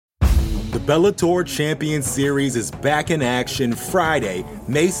Bellator Champion Series is back in action Friday,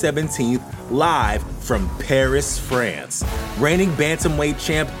 May 17th, live from Paris, France. Reigning bantamweight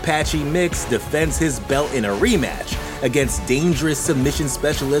champ Patchy Mix defends his belt in a rematch against dangerous submission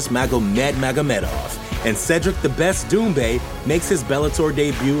specialist Magomed Magomedov. And Cedric the Best Doumbé makes his Bellator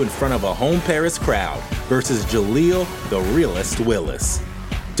debut in front of a home Paris crowd versus Jaleel the Realist Willis.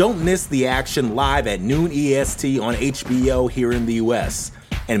 Don't miss the action live at noon EST on HBO here in the US.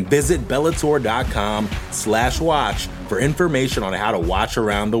 And visit Bellator.com/watch for information on how to watch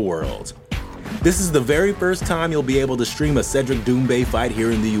around the world. This is the very first time you'll be able to stream a Cedric Doumbé fight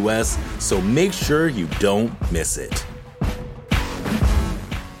here in the US, so make sure you don't miss it.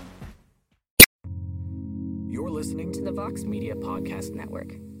 You're listening to the Vox Media Podcast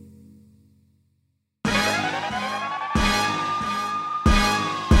Network.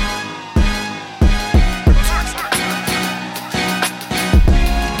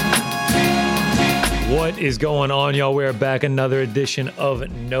 What is going on, y'all? We're back, another edition of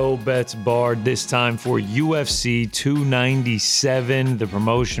No Bets Barred, this time for UFC 297. The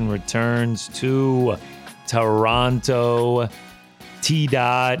promotion returns to Toronto.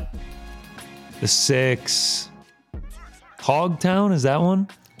 T-Dot, the 6. Hogtown, is that one?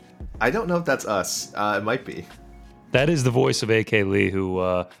 I don't know if that's us. It might be. That is the voice of AK Lee,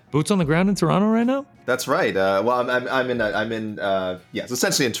 who boots on the ground in Toronto right now. That's right. Well, it's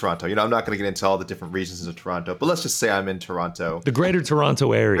essentially in Toronto. You know, I'm not going to get into all the different regions of Toronto, but let's just say I'm in Toronto, the Greater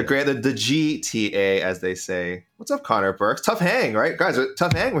Toronto area, the GTA, as they say. What's up, Connor Burks? Tough hang, right, guys?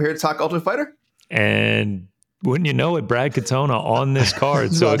 Tough hang. We're here to talk Ultimate Fighter, and wouldn't you know it, Brad Katona on this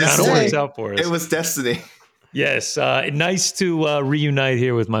card, so it kind of works out for us. It was destiny. Yes, nice to reunite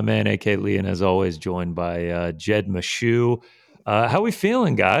here with my man AK Lee, and as always, joined by Jed Mashu. How we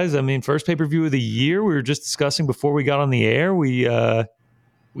feeling, guys? I mean, first pay-per-view of the year. We were just discussing before we got on the air. We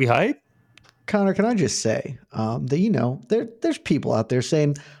hype? Connor, can I just say that there's people out there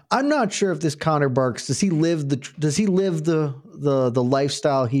saying, I'm not sure if this Connor Burks does he live the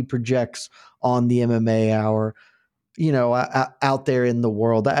lifestyle he projects on the MMA Hour, out there in the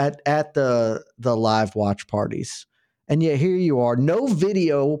world at the live watch parties, and yet here you are, no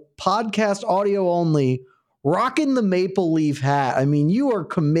video, podcast audio only, rocking the Maple Leaf hat. I mean, you are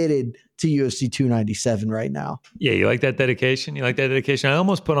committed to UFC 297 right now. Yeah, you like that dedication? I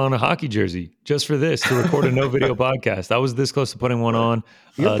almost put on a hockey jersey just for this, to record a no video podcast. I was this close to putting one on.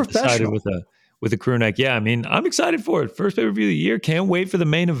 You're professional. Decided with a crew neck. Yeah, I mean, I'm excited for it. First pay-per-view of the year. Can't wait for the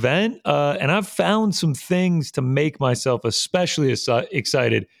main event. And I've found some things to make myself especially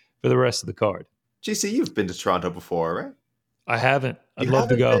excited for the rest of the card. GC, you've been to Toronto before, right? I haven't. I'd love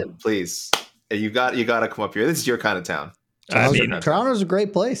to go. Please. You got to come up here. This is your kind of town. Toronto's a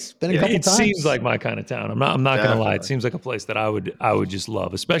great place. Been a couple times. It seems like my kind of town. I'm not going to lie. It seems like a place that I would just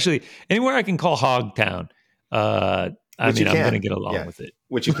love, especially anywhere I can call Hogtown. I'm going to get along with it.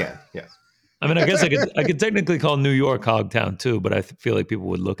 Which you can, yes. I mean, I guess I could technically call New York Hogtown too, but I feel like people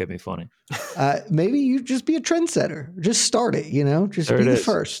would look at me funny. Maybe you just be a trendsetter. Just start it, Just be the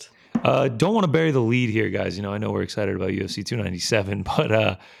first. Don't want to bury the lead here, guys. I know we're excited about UFC 297,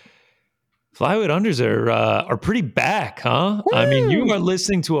 but flyweight unders are pretty back, huh? Woo! I mean, you are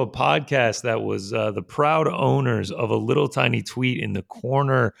listening to a podcast that was the proud owners of a little tiny tweet in the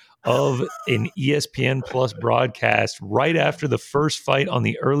corner of an ESPN Plus broadcast right after the first fight on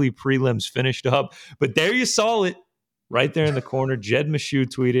the early prelims finished up. But there you saw it right there in the corner. Jed Mashu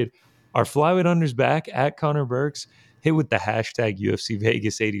tweeted, "Are flyweight unders back?" at Connor Burks, hit with the hashtag UFC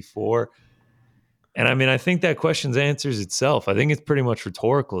Vegas 84. And I mean, I think that question answers itself. I think it's pretty much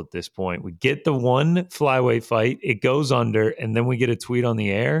rhetorical at this point. We get the one flyweight fight, it goes under, and then we get a tweet on the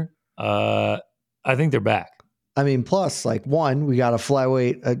air. I think they're back. I mean, plus, we got a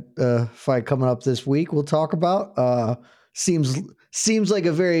flyweight fight coming up this week we'll talk about. Seems like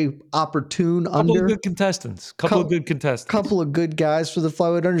a very opportune couple of good contestants. Couple of good guys for the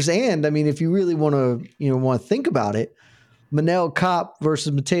flyweight unders. And I mean, if you really want to think about it, Manel Kape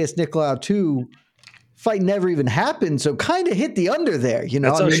versus Mateus Nicolau 2 fight never even happened, so kind of hit the under there. It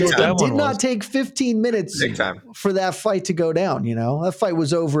did not take 15 minutes for that fight to go down. That fight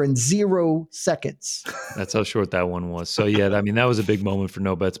was over in 0 seconds. That's how short that one was. So yeah, I mean, that was a big moment for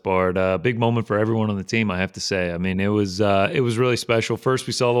No Bets Barred. Big moment for everyone on the team, I have to say. I mean, it was really special. First,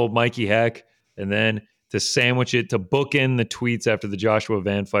 we saw old Mikey Heck, and then to sandwich it, to book in the tweets after the Joshua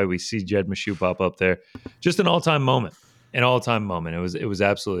Van fight, we see Jed Mashu pop up there. Just an all-time moment. It was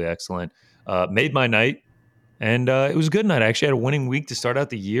absolutely excellent. Made my night, and it was a good night. I actually had a winning week to start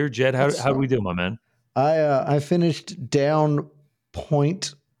out the year. Jed, how did we do, my man? I finished down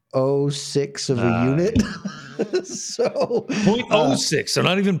 0.06 of a unit. So 0.06, so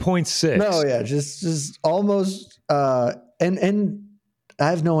not even 0.6. no, yeah, just almost. And I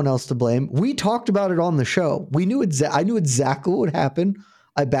have no one else to blame. We talked about it on the show. I knew exactly what would happen.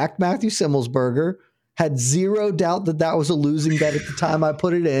 I backed Matthew Simmelsberger. Had zero doubt that was a losing bet at the time I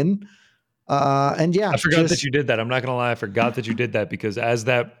put it in. And yeah, I forgot that you did that. I'm not going to lie. I forgot that you did that because as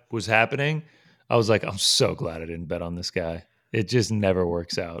that was happening, I was like, I'm so glad I didn't bet on this guy. It just never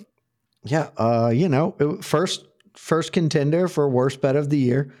works out. Yeah. First contender for worst bet of the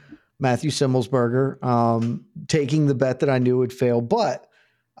year, Matthew Simmelsberger, taking the bet that I knew would fail, but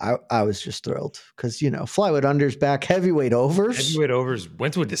I was just thrilled because, flyweight unders back, heavyweight overs. Heavyweight overs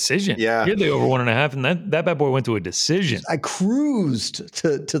went to a decision. Yeah. He had the over 1.5, and that bad boy went to a decision. I cruised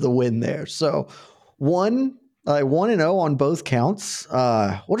to the win there. So 1-0 on both counts.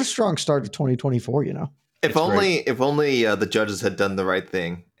 What a strong start to 2024, If only the judges had done the right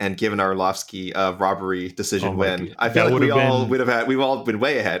thing and given Arlovsky a robbery decision win. God. I feel like we've all been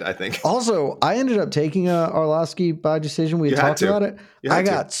way ahead, I think. Also, I ended up taking Arlovsky by decision. We had talked about it.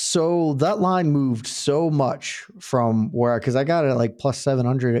 That line moved so much from because I got it like plus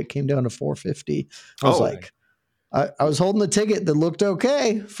 700. It came down to 450. I was I was holding the ticket that looked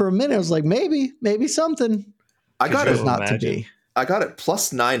okay for a minute. I was like, maybe something. I got it not to be. I got it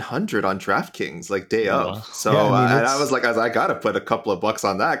plus 900 on DraftKings like day of. So I was like, I got to put a couple of bucks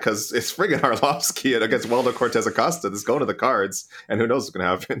on that because it's friggin' Arlovsky against Waldo Cortez Acosta. This is going to the cards, and who knows what's going to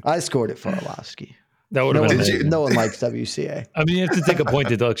happen. I scored it for Arlovsky. That would have been no one likes WCA. I mean, you have to take a point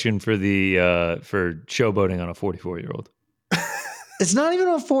deduction for for showboating on a 44-year-old. It's not even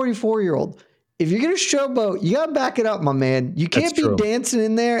a 44-year-old. If you're going to showboat, you got to back it up, my man. You can't be dancing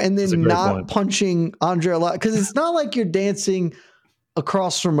in there and then not punching Andre Arlovsky. Because it's not like you're dancing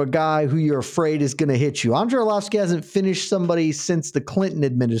across from a guy who you're afraid is going to hit you. Andre Arlovsky hasn't finished somebody since the Clinton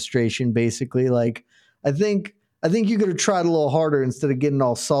administration, basically. Like, I think you could have tried a little harder instead of getting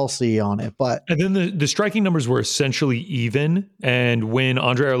all salsy on it. And then the striking numbers were essentially even. And when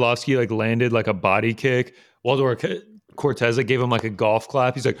Andre Arlovsky landed a body kick, Waldo Cortez gave him a golf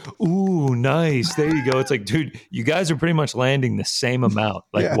clap. He's like, ooh, nice. There you go. It's like, dude, you guys are pretty much landing the same amount.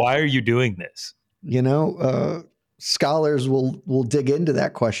 Why are you doing this? Scholars will dig into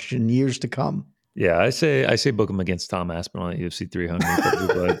that question years to come. Yeah, I say book him against Tom Aspinall at UFC 300.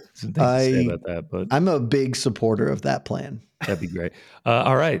 Some things to say about that, but I'm a big supporter of that plan. That'd be great.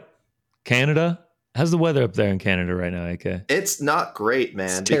 All right, Canada. How's the weather up there in Canada right now, AK? It's not great,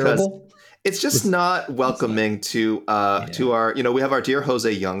 man. It's terrible. It's just not welcoming to our, we have our dear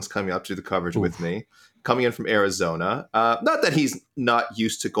Jose Youngs coming up to the coverage with me, coming in from Arizona. Not that he's not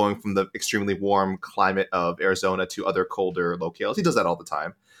used to going from the extremely warm climate of Arizona to other colder locales. He does that all the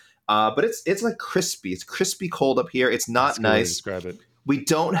time. But it's crispy. It's crispy cold up here. It's not nice. Describe it. We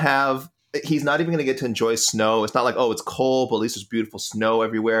don't have, he's not even going to get to enjoy snow. It's not like, it's cold, but at least there's beautiful snow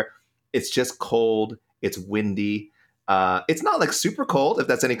everywhere. It's just cold. It's windy. It's not super cold, if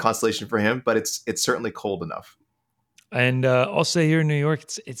that's any consolation for him, but it's certainly cold enough. And I'll say here in New York,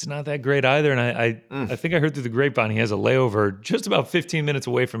 it's not that great either. And I think I heard through the grapevine he has a layover just about 15 minutes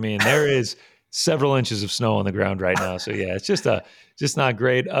away from me, and there is several inches of snow on the ground right now. So yeah, it's just not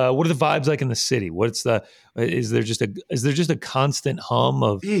great. What are the vibes like in the city? Is there just a constant hum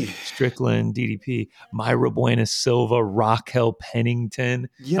of Strickland, DDP, Myra Buenos Silva, Raquel Pennington?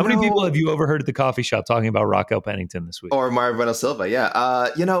 How many people have you overheard at the coffee shop talking about Raquel Pennington this week? Or Myra Buenos Silva? Yeah.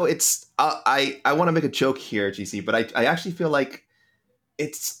 It's I want to make a joke here, GC, but I actually feel like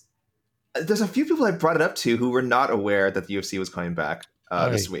there's a few people I brought it up to who were not aware that the UFC was coming back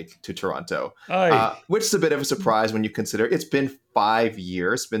this week to Toronto, which is a bit of a surprise when you consider it's been 5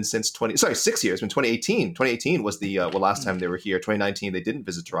 years, been since 6 years, been 2018. 2018 was the last time they were here. 2019, they didn't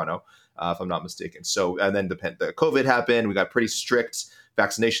visit Toronto, if I'm not mistaken. So, and then the COVID happened. We got pretty strict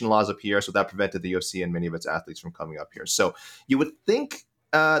vaccination laws up here. So that prevented the UFC and many of its athletes from coming up here. So you would think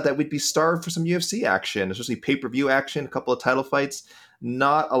that we'd be starved for some UFC action, especially pay-per-view action, a couple of title fights,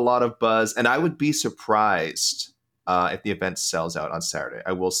 not a lot of buzz. And I would be surprised if the event sells out on Saturday.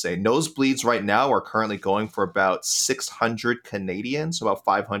 I will say nosebleeds right now are currently going for about 600 Canadian, so about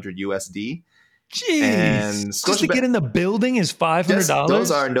 500 USD. Jeez. And just to get in the building is $500?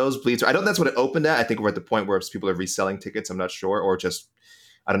 Those are nosebleeds. I don't know that's what it opened at. I think we're at the point where people are reselling tickets. I'm not sure. Or just,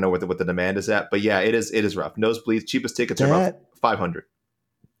 I don't know what the demand is at. But yeah, it is rough. Nosebleeds, cheapest tickets are about 500.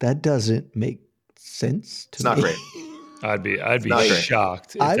 That doesn't make sense to me. It's not great. I'd be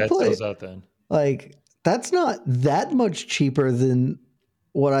shocked if that sells out then. That's not that much cheaper than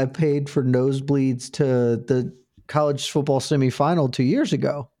what I paid for nosebleeds to the college football semifinal 2 years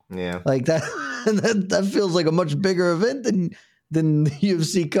ago. Yeah. That feels like a much bigger event than the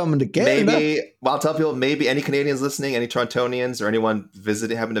UFC coming to Canada. Maybe, well, I'll tell people, maybe any Canadians listening, any Torontonians or anyone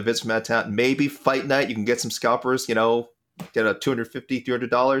having to visit from that town, maybe fight night, you can get some scalpers, get a $250,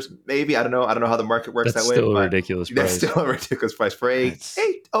 $300. Maybe, I don't know how the market works that's that way. Still a ridiculous price. That's still a ridiculous price for a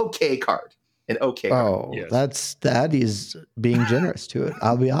okay card. An okay card. Oh, yes. That is being generous to it.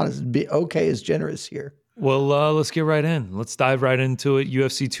 I'll be honest. Okay is generous here. Well, let's get right in. Let's dive right into it.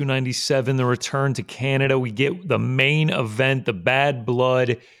 UFC 297, the return to Canada. We get the main event. The bad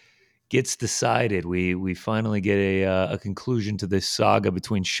blood gets decided. We finally get a conclusion to this saga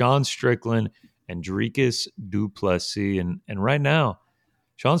between Sean Strickland and Dricus du Plessis. And right now,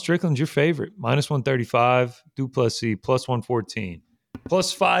 Sean Strickland's your favorite. Minus 135, du Plessis plus 114.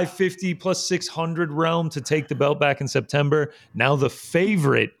 Plus 550, plus 600 realm to take the belt back in September. Now the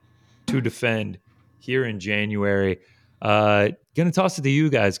favorite to defend here in January. Gonna toss it to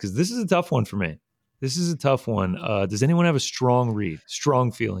you guys because this is a tough one for me. This is a tough one. Does anyone have a strong read,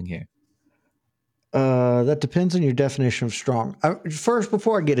 strong feeling here? That depends on your definition of strong. First,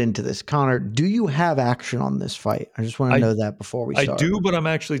 before I get into this, Connor, do you have action on this fight? I just want to know that before we start. I do, but I'm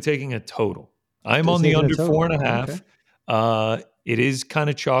actually taking a total. I'm on the under 4.5. Okay. It is kind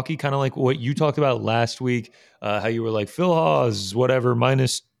of chalky, kind of like what you talked about last week, how you were like, Phil Hawes, whatever,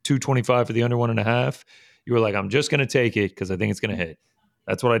 minus 225 for the under 1.5. You were like, I'm just going to take it because I think it's going to hit.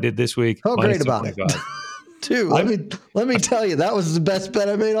 That's what I did this week. Felt great about it. Dude, let me tell you, that was the best bet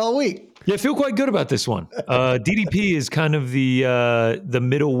I made all week. Yeah, I feel quite good about this one. DDP is kind of the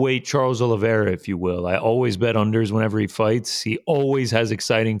middleweight Charles Oliveira, if you will. I always bet unders whenever he fights. He always has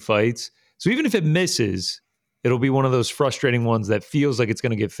exciting fights. So even if it misses, it'll be one of those frustrating ones that feels like it's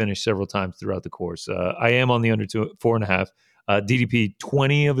going to get finished several times throughout the course. I am on the under 4.5. DDP,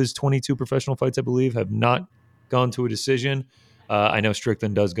 20 of his 22 professional fights, I believe, have not gone to a decision. I know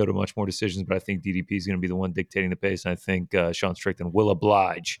Strickland does go to much more decisions, but I think DDP is going to be the one dictating the pace, and I think Sean Strickland will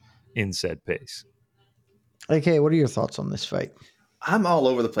oblige in said pace. Okay, what are your thoughts on this fight? I'm all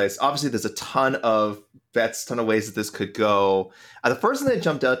over the place. Obviously, there's a ton of bets, ton of ways that this could go. The first thing that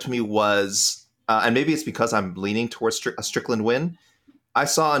jumped out to me was, and maybe it's because I'm leaning towards a Strickland win, I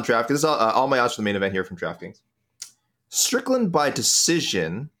saw on DraftKings, this is all my odds for the main event here from DraftKings. Strickland by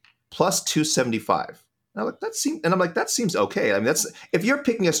decision plus 275. Now, that seems okay. I mean, if you're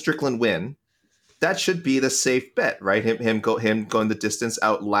picking a Strickland win, that should be the safe bet, right? Him going the distance,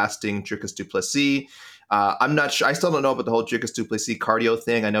 outlasting Dricus du Plessis. I'm not sure. I still don't know about the whole Dricus du Plessis cardio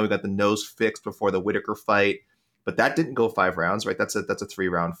thing. I know we got the nose fixed before the Whitaker fight, but that didn't go 5 rounds, right? That's a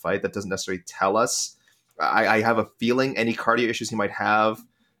 3-round fight. That doesn't necessarily tell us. I have a feeling any cardio issues he might have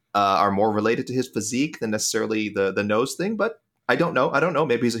are more related to his physique than necessarily the nose thing, but I don't know.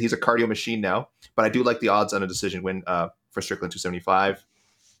 Maybe he's a cardio machine now, but I do like the odds on a decision win for Strickland 275.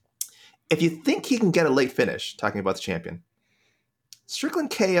 If you think he can get a late finish, talking about the champion, Strickland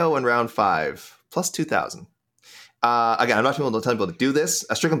KO in round 5 plus 2,000. Again, I'm not telling people to do this.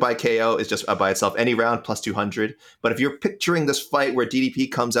 A Strickland by KO is just by itself any round plus 200. But if you're picturing this fight where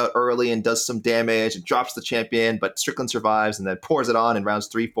DDP comes out early and does some damage and drops the champion, but Strickland survives and then pours it on in rounds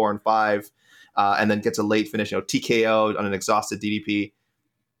 3, 4, and 5, and then gets a late finish, TKO on an exhausted DDP,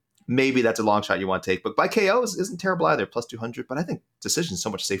 maybe that's a long shot you want to take. But by KO isn't terrible either, plus 200. But I think decision is so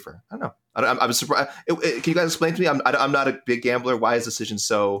much safer. I don't know. I'm surprised. Can you guys explain to me? I'm not a big gambler. Why is decision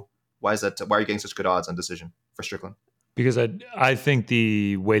so? Why is that? Why are you getting such good odds on decision for Strickland? Because I think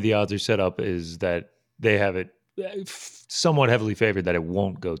the way the odds are set up is that they have it somewhat heavily favored that it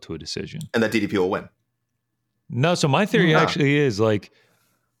won't go to a decision. And that DDP will win. No, so my theory actually is like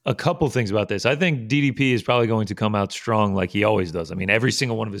a couple things about this. I think DDP is probably going to come out strong like he always does. I mean, every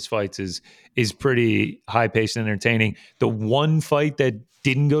single one of his fights is pretty high-paced and entertaining. The one fight that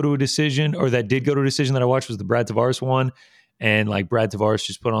didn't go to a decision or that did go to a decision that I watched was the Brad Tavares one. And like Brad Tavares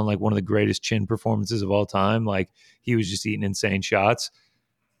just put on like one of the greatest chin performances of all time. Like he was just eating insane shots.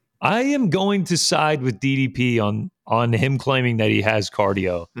 I am going to side with DDP on him claiming that he has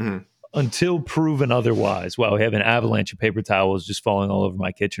cardio until proven otherwise. Wow, we have an avalanche of paper towels just falling all over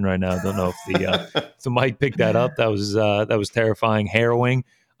my kitchen right now. I don't know if the mic picked that up. That was terrifying, harrowing.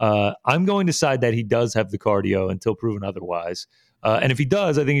 I'm going to side that he does have the cardio until proven otherwise. And if he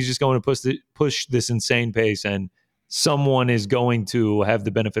does, I think he's just going to push this insane pace and someone is going to have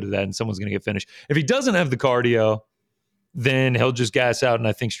the benefit of that and someone's going to get finished. If he doesn't have the cardio, then he'll just gas out, and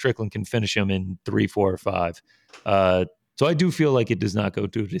I think Strickland can finish him in 3, 4, or 5. So I do feel like it does not go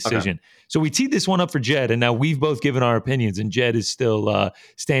to a decision. Okay. So we teed this one up for Jed, and now we've both given our opinions, and Jed is still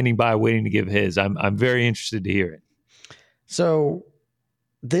standing by waiting to give his. I'm very interested to hear it. So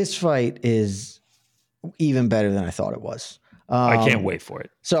this fight is even better than I thought it was. I can't wait for it.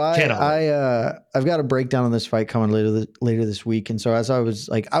 So I've got a breakdown on this fight coming later this week. And so as I was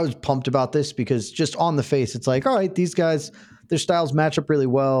pumped about this because just on the face, it's like, all right, these guys, their styles match up really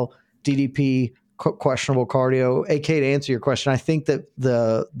well. DDP, questionable cardio. AK, to answer your question, I think that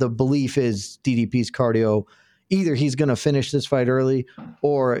the belief is DDP's cardio, either he's going to finish this fight early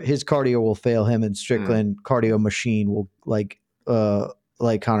or his cardio will fail him, and Strickland cardio machine will, like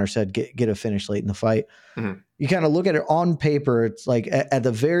Connor said, get a finish late in the fight. Mm-hmm. You kind of look at it on paper, it's like at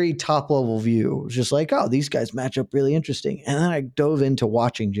the very top level view, it's just like, oh, these guys match up really interesting. And then I dove into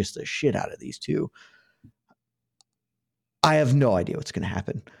watching just the shit out of these two. I have no idea what's going to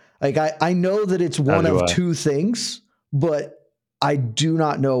happen. Like I know that it's one of two things, but I do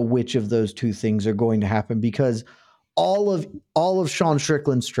not know which of those two things are going to happen because all of Sean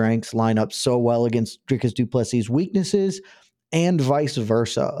Strickland's strengths line up so well against Dricus du Plessis' weaknesses and vice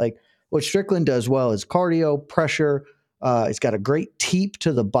versa. Like what Strickland does well is cardio, pressure. He's got a great teep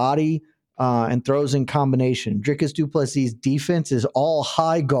to the body and throws in combination. Dricus du Plessis' defense is all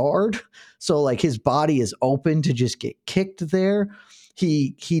high guard. So like his body is open to just get kicked there.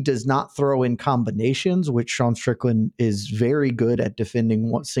 He does not throw in combinations, which Sean Strickland is very good at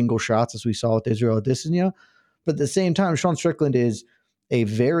defending single shots, as we saw with Israel Adesanya. But at the same time, Sean Strickland is a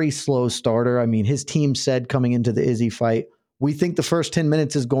very slow starter. I mean, his team said coming into the Izzy fight, we think the first 10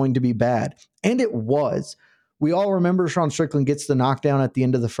 minutes is going to be bad. And it was. We all remember Sean Strickland gets the knockdown at the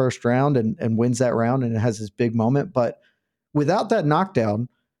end of the first round and wins that round, and it has this big moment. But without that knockdown,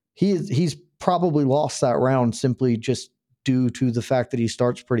 he's probably lost that round simply just due to the fact that he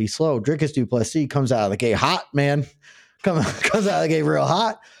starts pretty slow. Dricus du Plessis comes out of the gate hot, man. Comes out of the gate real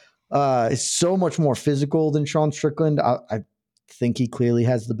hot. Is so much more physical than Sean Strickland. I think he clearly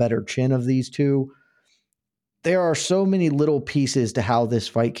has the better chin of these two. There are so many little pieces to how this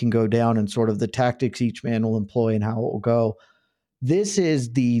fight can go down and sort of the tactics each man will employ and how it will go. This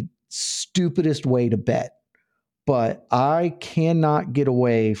is the stupidest way to bet, but I cannot get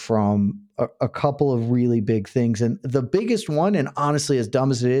away from a couple of really big things. And the biggest one, and honestly, as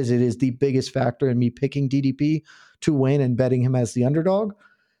dumb as it is the biggest factor in me picking DDP to win and betting him as the underdog.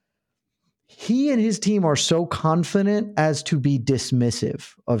 He and his team are so confident as to be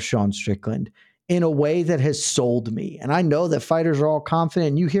dismissive of Sean Strickland in a way that has sold me. And I know that fighters are all confident.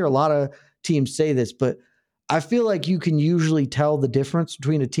 And you hear a lot of teams say this, but I feel like you can usually tell the difference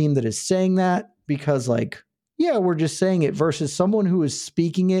between a team that is saying that because like, yeah, we're just saying it versus someone who is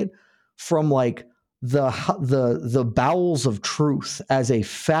speaking it from like the bowels of truth as a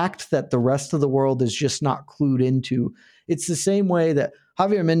fact that the rest of the world is just not clued into. It's the same way that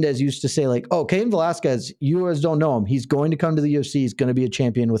Javier Mendez used to say like, oh, Cain Velasquez, you guys don't know him. He's going to come to the UFC. He's going to be a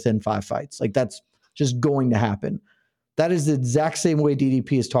champion within 5 fights. Like that's just going to happen. That is the exact same way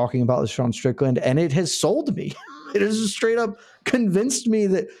DDP is talking about Sean Strickland. And it has sold me. It has just straight up convinced me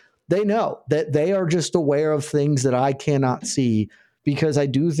that they know that they are just aware of things that I cannot see because I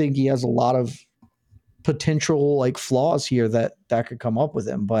do think he has a lot of potential like flaws here that could come up with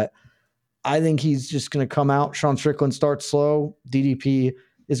him. But I think he's just going to come out. Sean Strickland starts slow. DDP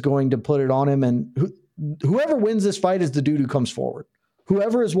is going to put it on him. And whoever wins this fight is the dude who comes forward.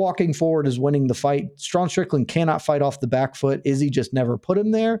 Whoever is walking forward is winning the fight. Sean Strickland cannot fight off the back foot. Izzy just never put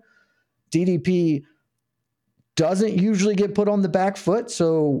him there. DDP doesn't usually get put on the back foot.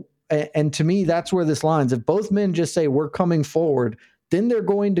 So, and to me, that's where this lines. If both men just say we're coming forward, then they're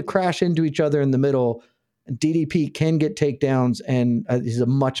going to crash into each other in the middle. DDP can get takedowns, and he's a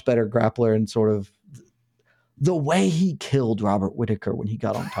much better grappler. And sort of the way he killed Robert Whittaker when he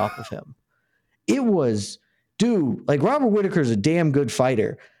got on top of him, it was, dude, like Robert Whittaker is a damn good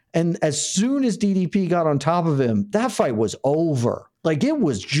fighter. And as soon as DDP got on top of him, that fight was over. Like it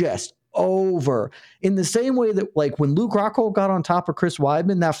was just over. In the same way that like when Luke Rockhold got on top of Chris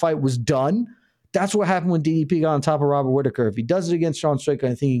Weidman, that fight was done. That's what happened when DDP got on top of Robert Whittaker. If he does it against Sean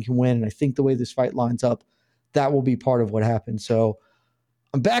Strickland, I think he can win. And I think the way this fight lines up, that will be part of what happens. So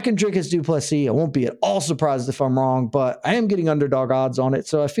I'm back in Dricus du Plessis. I won't be at all surprised if I'm wrong, but I am getting underdog odds on it.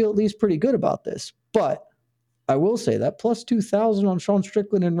 So I feel at least pretty good about this. But I will say that plus 2,000 on Sean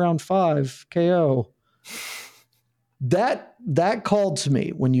Strickland in round 5 KO. That called to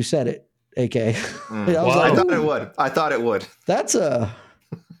me when you said it, AK. I thought it would.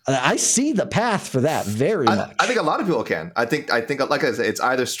 I see the path for that very much. I think a lot of people can. I think, like I said, it's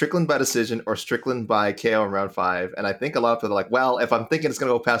either Strickland by decision or Strickland by KO in round 5. And I think a lot of people are like, well, if I'm thinking it's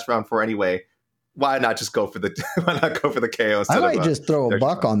going to go past round 4 anyway, why not just go for the KO? I might just throw a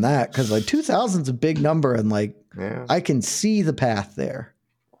buck on that because like 2,000 is a big number, and like I can see the path there.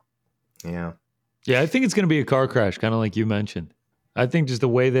 Yeah. Yeah, I think it's going to be a car crash, kind of like you mentioned. I think just the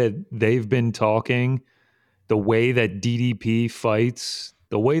way that they've been talking, the way that DDP fights,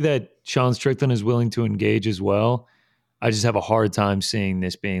 the way that Sean Strickland is willing to engage as well, I just have a hard time seeing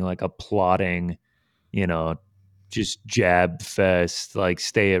this being like a plotting, just jab fest, like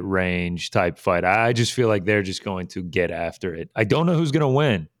stay at range type fight. I just feel like they're just going to get after it. I don't know who's going to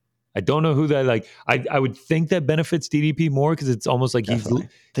win. I don't know who that like. I would think that benefits DDP more because it's almost like he's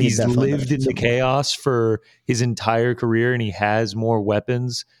lived in the chaos for his entire career and he has more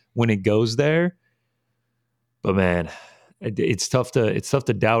weapons when it goes there. But man, it's tough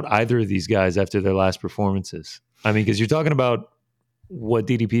to doubt either of these guys after their last performances. I mean, because you're talking about what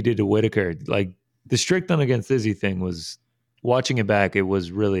DDP did to Whitaker. Like the Strickland against Izzy thing was, watching it back, it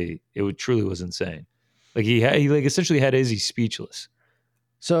truly was insane. Like he essentially had Izzy speechless.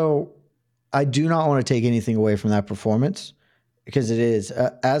 So I do not want to take anything away from that performance because it is.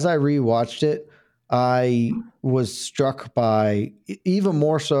 As I rewatched it, I was struck by even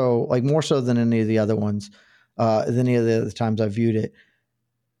more so than any of the other ones, than any of the other times I viewed it.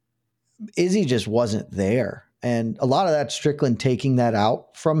 Izzy just wasn't there. And a lot of that Strickland taking that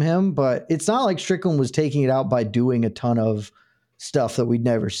out from him, but it's not like Strickland was taking it out by doing a ton of stuff that we'd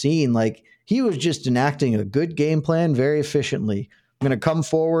never seen. Like he was just enacting a good game plan very efficiently. I'm going to come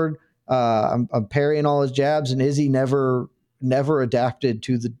forward. I'm parrying all his jabs, and Izzy never adapted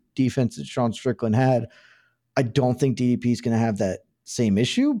to the defense that Sean Strickland had. I don't think DDP is going to have that same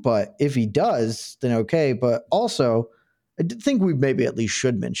issue, but if he does, then okay. But also, I think we maybe at least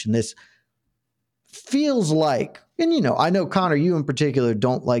should mention this. Feels like, and I know Connor, you in particular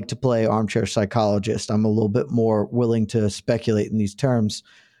don't like to play armchair psychologist. I'm a little bit more willing to speculate in these terms.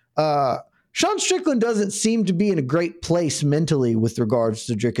 Sean Strickland doesn't seem to be in a great place mentally with regards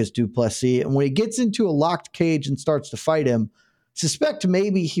to Dricus du Plessis. And when he gets into a locked cage and starts to fight him, suspect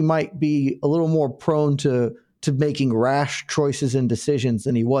maybe he might be a little more prone to making rash choices and decisions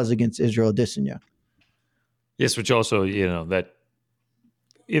than he was against Israel Adesanya. Yes, which also, that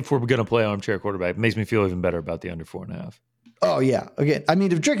if we're going to play armchair quarterback, it makes me feel even better about the under 4.5. Oh, yeah. Again, I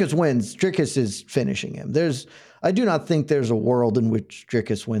mean, if Dricus wins, Dricus is finishing him. I do not think there's a world in which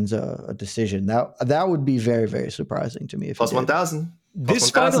Dricus wins a decision. That would be very, very surprising to me. If plus 1,000.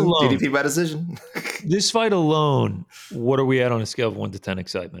 This fight alone, DDP by decision. This fight alone, what are we at on a scale of 1 to 10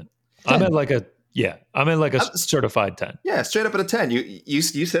 excitement? 10. I'm in like a certified 10. Yeah, straight up at a 10. You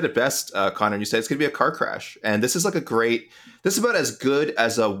said it best, Connor. You said it's going to be a car crash. And this is this is about as good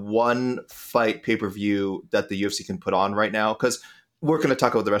as a one fight pay-per-view that the UFC can put on right now. Because we're going to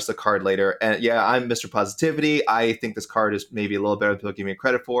talk about the rest of the card later. And yeah, I'm Mr. Positivity. I think this card is maybe a little better than people give me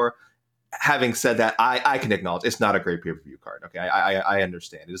credit for. Having said that, I can acknowledge it's not a great pay-per-view card. Okay, I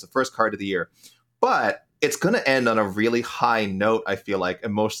understand. It is the first card of the year. But it's going to end on a really high note, I feel like,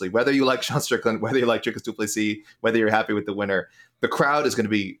 emotionally. Whether you like Sean Strickland, whether you like Dricus du Plessis, whether you're happy with the winner, the crowd is going to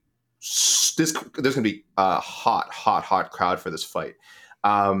be there's going to be a hot crowd for this fight.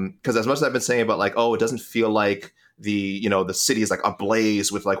 Because as much as I've been saying about like, it doesn't feel like the city is like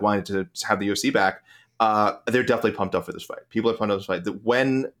ablaze with like wanting to have the UFC back, they're definitely pumped up for this fight. People are pumped up for this fight.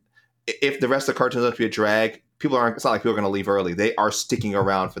 If the rest of the card turns out to be a drag, it's not like people are going to leave early. They are sticking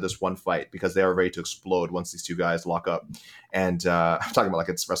around for this one fight because they are ready to explode once these two guys lock up. And I'm talking about like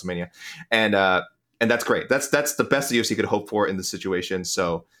it's WrestleMania, and that's great. That's the best the UFC could hope for in this situation.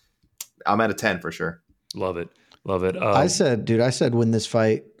 So I'm at a 10 for sure. Love it. I said win this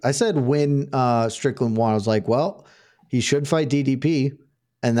fight. I said when Strickland won, I was like, well, he should fight DDP.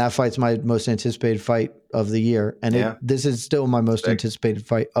 And that fight's my most anticipated fight of the year. And this is still my most anticipated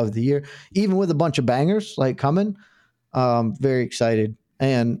fight of the year, even with a bunch of bangers like coming. Very excited.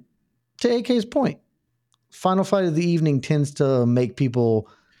 And to AK's point, final fight of the evening tends to make people,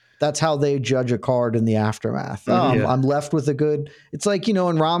 that's how they judge a card in the aftermath. I'm left with it's like, in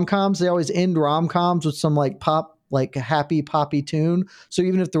rom-coms, they always end rom-coms with some like pop, like a happy poppy tune. So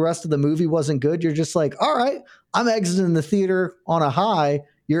even if the rest of the movie wasn't good, you're just like, all right, I'm exiting the theater on a high.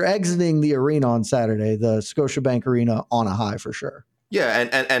 You're exiting the arena on Saturday, the Scotiabank Arena, on a high for sure. Yeah,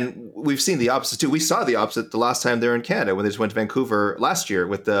 and we've seen the opposite too. We saw the opposite the last time they were in Canada when they just went to Vancouver last year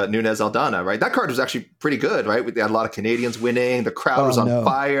with the Nunes Aldana, right? That card was actually pretty good, right? We had a lot of Canadians winning. The crowd was on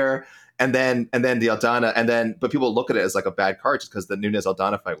fire. And then the Aldana, but people look at it as like a bad card just because the Nunes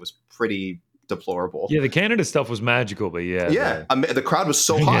Aldana fight was pretty deplorable. Yeah, the Canada stuff was magical, but the crowd was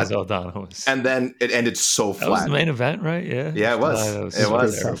so hot, and then it ended so flat. That was the main event, right? Yeah, it was. It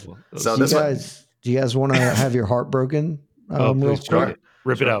was terrible. So do you guys want to have your heart broken? Real quick?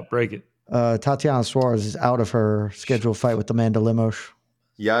 Rip it out, break it. Tatiana Suarez is out of her scheduled fight with Amanda Lemos.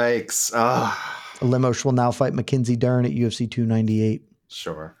 Yikes! Lemos will now fight Mackenzie Dern at UFC 298.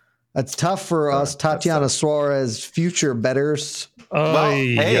 Sure. That's tough for us, Tatiana Suarez future betters. Well,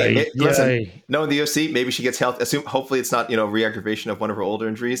 listen, knowing the UFC, maybe she gets health. Hopefully it's not, re-aggravation of one of her older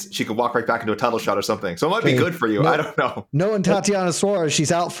injuries. She could walk right back into a title shot or something. So it might be good for you. I don't know. Knowing Tatiana Suarez,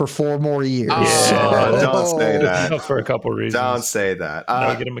 she's out for 4 more years. Don't say that. For a couple reasons. Don't say that.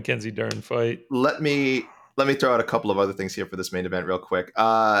 Get a Mackenzie Dern fight. Let me throw out a couple of other things here for this main event real quick.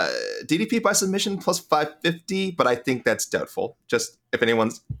 DDP by submission plus 550, but I think that's doubtful. Just if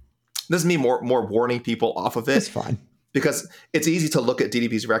anyone's... This is me more warning people off of it. It's fine. Because it's easy to look at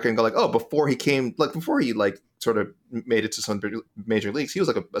DDP's record and go like, oh, before he sort of made it to some major leagues, he was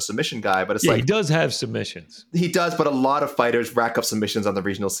like a submission guy. But it's he does have submissions. He does, but a lot of fighters rack up submissions on the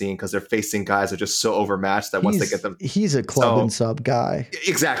regional scene because they're facing guys that are just so overmatched that once they get them, he's a club and sub guy.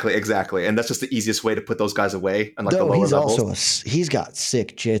 Exactly, and that's just the easiest way to put those guys away. And the lower levels. He's got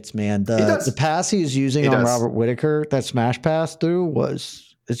sick jits, man. The pass he was using on Robert Whittaker, that smash pass through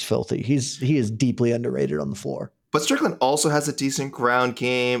it's filthy. He is deeply underrated on the floor. But Strickland also has a decent ground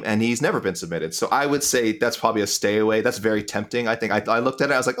game, and he's never been submitted. So I would say that's probably a stay away. That's very tempting. I think I looked at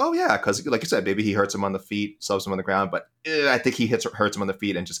it. I was like, oh, yeah, because like you said, maybe he hurts him on the feet, subs him on the ground. But I think he hurts him on the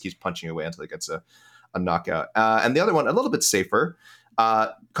feet and just keeps punching away until he gets a knockout. And the other one, a little bit safer.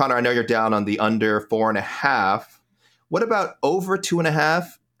 Connor, I know you're down on the under 4.5. What about over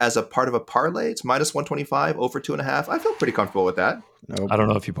 2.5 as a part of a parlay? It's minus 125, over 2.5. I feel pretty comfortable with that. Nope. I don't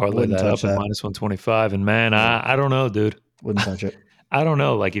know if you parlay that up at minus 125. And man, I don't know, dude. Wouldn't touch it. I don't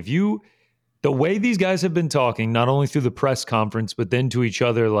know. Like the way these guys have been talking, not only through the press conference, but then to each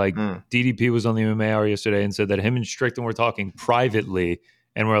other, like DDP was on the MMA Hour yesterday and said that him and Strickland were talking privately.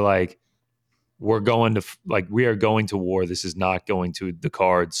 And we're like, we are going to war. This is not going to the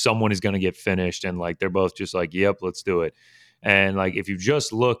card. Someone is going to get finished. And like, they're both just like, yep, let's do it. And like, if you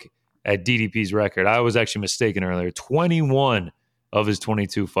just look at DDP's record, I was actually mistaken earlier. 21 of his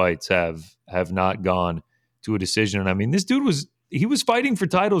 22 fights have not gone to a decision. And I mean, this dude was fighting for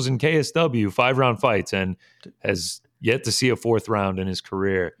titles in KSW, 5-round fights, and has yet to see a 4th round in his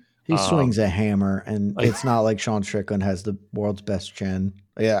career. He swings a hammer, and it's not like Sean Strickland has the world's best chin.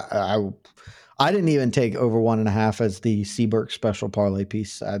 Yeah, I didn't even take over 1.5 as the Seabrook special parlay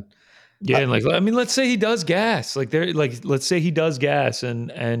piece. And let's say he does gas. Let's say he does gas,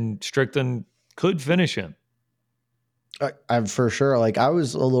 and Strickland could finish him. I'm for sure. Like, I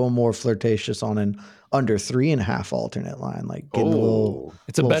was a little more flirtatious on an under 3.5 alternate line. Like, getting a little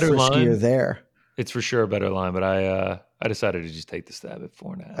better line there. It's for sure a better line, but I decided to just take the stab at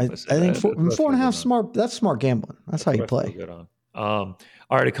 4.5. I think 4.5 smart. That's smart gambling. That's how you play. Good on.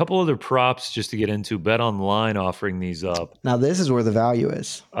 All right, a couple other props just to get into. Bet Online offering these up. Now this is where the value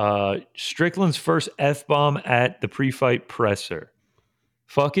is. Strickland's first F-bomb at the pre-fight presser.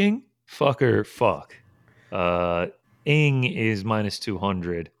 Fucking fucker fuck. Ing is minus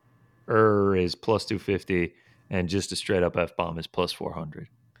 200. Is plus 250, and just a straight up F-bomb is plus 400.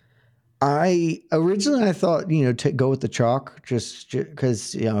 I thought, to go with the chalk just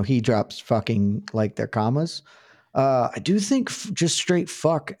because, he drops fucking like their commas. I do think just straight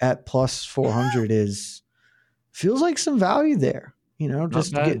fuck at plus 400 feels like some value there.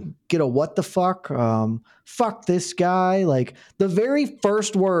 Just get a what the fuck, fuck this guy. Like, the very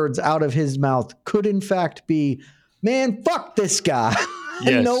first words out of his mouth could in fact be, man, fuck this guy.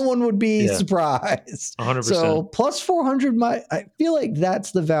 And no one would be surprised. 100%. So plus 400, I feel like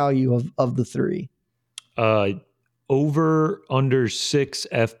that's the value of the 3. Over under 6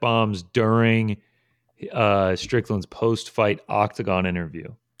 F-bombs during Strickland's post-fight octagon interview.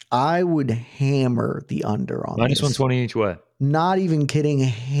 I would hammer the under on minus 120 each way. Not even kidding.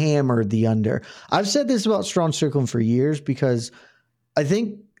 Hammer the under. I've said this about Sean Strickland for years because I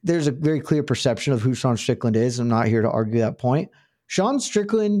think there's a very clear perception of who Sean Strickland is. I'm not here to argue that point. Sean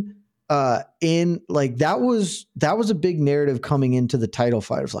Strickland, that was a big narrative coming into the title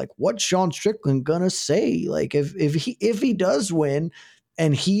fight. It was like, what's Sean Strickland gonna say? Like, if he does win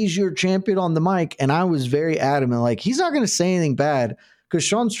and he's your champion on the mic, and I was very adamant, like, he's not gonna say anything bad because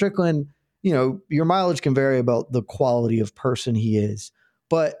Sean Strickland, your mileage can vary about the quality of person he is,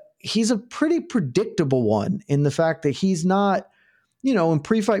 but he's a pretty predictable one in the fact that he's not. In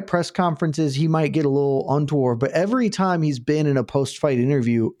pre-fight press conferences, he might get a little untoward, but every time he's been in a post-fight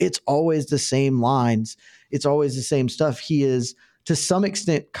interview, it's always the same lines. It's always the same stuff. He is, to some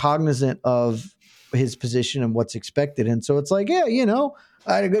extent, cognizant of his position and what's expected. And so it's like, I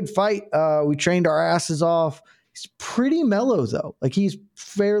had a good fight. We trained our asses off. He's pretty mellow, though. Like, he's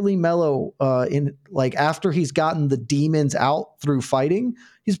fairly mellow after he's gotten the demons out through fighting.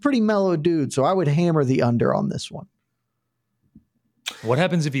 He's a pretty mellow dude. So I would hammer the under on this one. What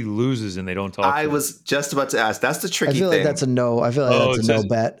happens if he loses and they don't talk? I was just about to ask. That's the tricky thing. I feel like that's a no. I feel like that's a no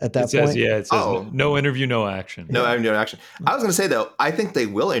bet at that point. It says no interview, no action. No action. I was going to say, though, I think they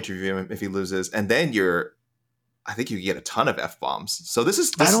will interview him if he loses, and then I think you get a ton of F-bombs. So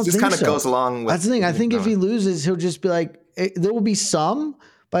this kind of goes along with... That's the thing. I think if he loses, he'll just be like, there will be some,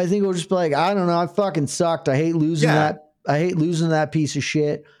 but I think he'll just be like, I don't know, I fucking sucked. I hate losing that. I hate losing that piece of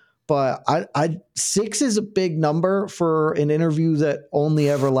shit. But 6 is a big number for an interview that only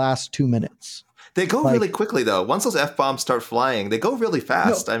ever lasts 2 minutes. They go really quickly, though. Once those F-bombs start flying, they go really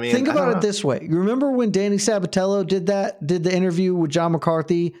fast. No, think about it this way. You remember when Danny Sabatello did the interview with John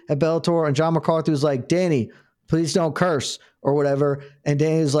McCarthy at Bellator, and John McCarthy was like, Danny, please don't curse or whatever. And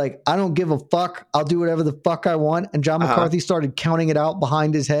Danny was like, I don't give a fuck. I'll do whatever the fuck I want. And John McCarthy started counting it out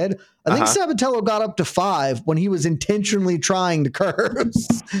behind his head. I think Sabatello got up to 5 when he was intentionally trying to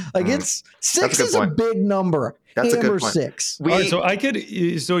curse. Like it's 6 is a big number. That's hammer a good point. 6. All right,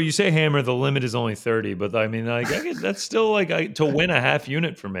 so you say hammer, the limit is only 30, but I mean, that's still to win a half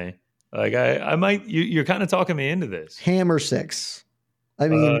unit for me. Like I might, you're kind of talking me into this. Hammer 6. I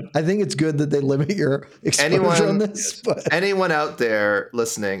mean, I think it's good that they limit your exposure on this. But. Anyone out there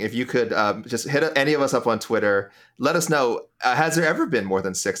listening, if you could just hit any of us up on Twitter, let us know. Has there ever been more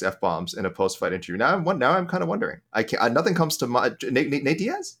than 6 F-bombs in a post-fight interview? Now I'm kind of wondering. Nothing comes to mind. Nate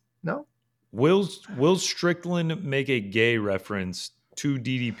Diaz? No? Will Strickland make a gay reference to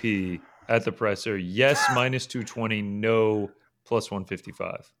DDP at the presser? Yes, minus 220. No, plus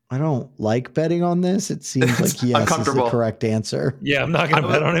 155. I don't like betting on this. It seems like yes is the correct answer. Yeah, I'm not going to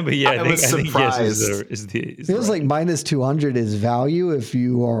bet on it, but yeah, I think yes is feels like minus 200 is value if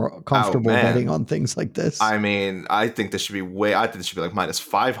you are comfortable betting on things like this. I mean, I think this should be like minus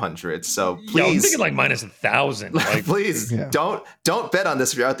 500. So please, I'm thinking like minus 1,000. Like, please don't bet on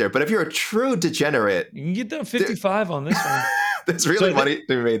this if you're out there. But if you're a true degenerate, you can get down 55 on this one. There's really money to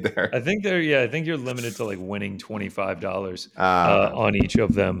be made there. I think you're limited to like winning $25 on each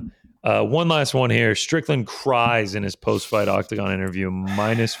of them. One last one here. Strickland cries in his post-fight octagon interview.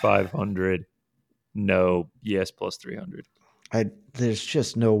 Minus 500. No. Yes, plus 300. There's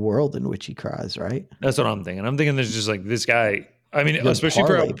just no world in which he cries, right? That's what I'm thinking. I'm thinking there's just like this guy. I mean,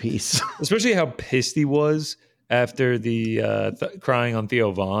 especially how pissed he was after the crying on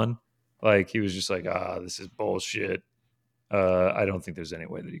Theo Vaughn. Like he was just like, this is bullshit. I don't think there's any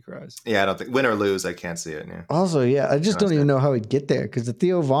way that he cries. Yeah, I don't think win or lose, I can't see it. Yeah. Also, I just don't even know how he'd get there because the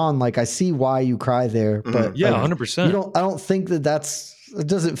Theo Vaughn, like I see why you cry there, but 100%. I don't think it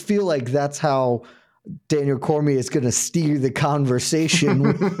doesn't feel like that's how Daniel Cormier is going to steer the conversation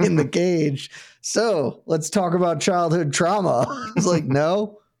in the cage. So let's talk about childhood trauma. It's like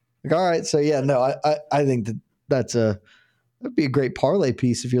no, like all right. So I think that'd be a great parlay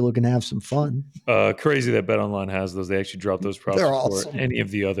piece if you're looking to have some fun. Crazy that BetOnline has those. They actually drop those props for awesome. Any of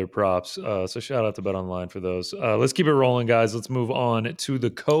the other props. So shout out to BetOnline for those. Let's keep it rolling, guys. Let's move on to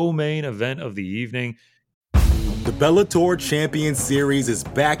the co-main event of the evening. The Bellator Champion Series is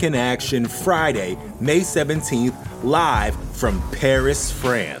back in action Friday, May 17th, live from Paris,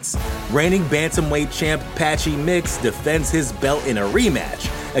 France. Reigning bantamweight champ Patchy Mix defends his belt in a rematch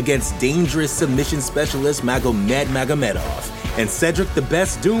against dangerous submission specialist Magomed Magomedov. And Cedric the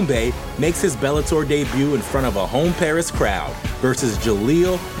Best Doumbé makes his Bellator debut in front of a home Paris crowd versus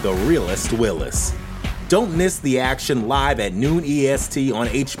Jaleel the Realist Willis. Don't miss the action live at noon EST on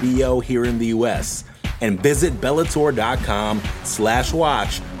HBO here in the US. And visit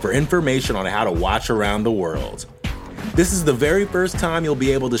Bellator.com/watch for information on how to watch around the world. This is the very first time you'll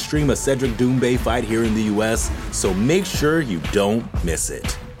be able to stream a Cedric Doumbé fight here in the US, so make sure you don't miss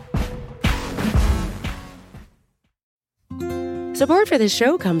it. Support for this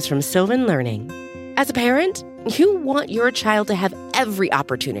show comes from Sylvan Learning. As a parent, you want your child to have every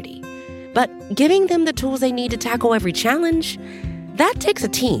opportunity, but giving them the tools they need to tackle every challenge, that takes a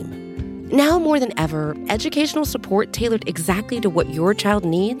team. Now more than ever, educational support tailored exactly to what your child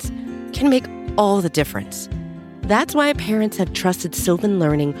needs can make all the difference. That's why parents have trusted Sylvan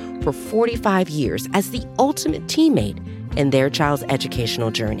Learning for 45 years as the ultimate teammate in their child's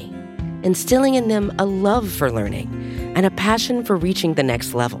educational journey, instilling in them a love for learning and a passion for reaching the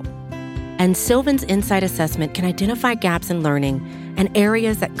next level. And Sylvan's Insight Assessment can identify gaps in learning and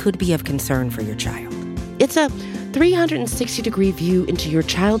areas that could be of concern for your child. It's a 360-degree view into your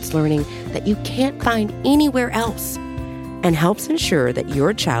child's learning that you can't find anywhere else, and helps ensure that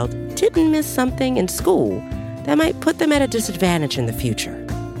your child didn't miss something in school that might put them at a disadvantage in the future.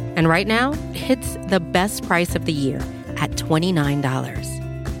 And right now, it's the best price of the year at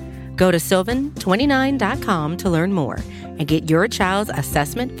 $29. Go to sylvan29.com to learn more and get your child's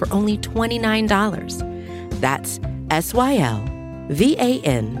assessment for only $29. That's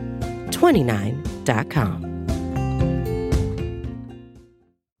VAN29.com.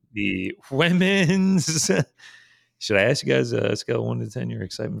 The women's... Should I ask you guys a scale of 1 to 10 your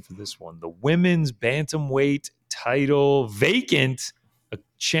excitement for this one? The women's bantamweight title vacant. A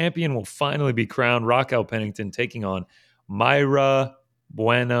champion will finally be crowned. Raquel Pennington taking on Mayra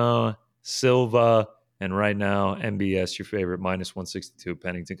Bueno Silva. And right now, MBS, your favorite, -162.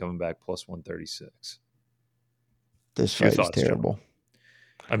 Pennington coming back +136. This fight is terrible. John?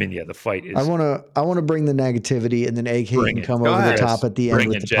 I mean, yeah, the fight is... I want to bring the negativity, and then Egghead can come over the top at the end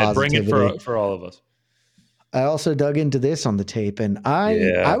with the positivity. Bring it for all of us. I also dug into this on the tape, and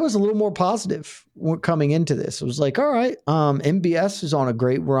I was a little more positive coming into this. It was like, all right, MBS is on a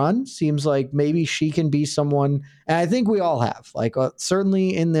great run. Seems like maybe she can be someone, and I think we all have. Like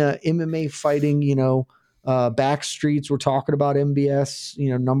certainly in the MMA fighting, back streets, we're talking about MBS,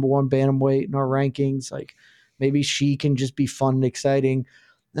 number one bantamweight in our rankings. Like maybe she can just be fun and exciting.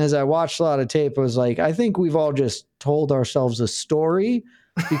 As I watched a lot of tape, I was like, I think we've all just told ourselves a story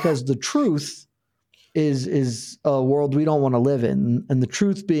because the truth is a world we don't want to live in. And the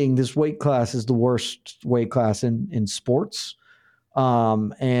truth being this weight class is the worst weight class in sports.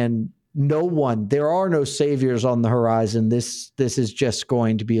 And there are no saviors on the horizon. This is just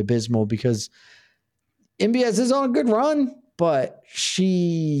going to be abysmal because MBS is on a good run, but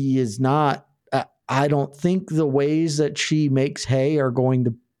she is not. I don't think the ways that she makes hay are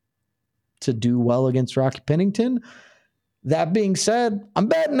going to do well against Rocky Pennington. That being said, I'm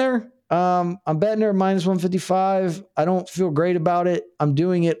betting her. I'm betting her -155. I don't feel great about it. I'm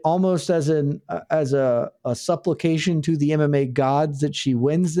doing it almost as a supplication to the MMA gods that she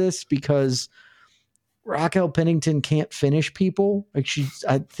wins this because Raquel Pennington can't finish people. I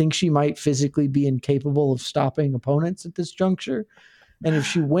think she might physically be incapable of stopping opponents at this juncture. And if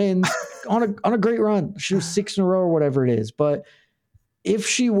she wins on a great run, she was 6 in a row or whatever it is. But if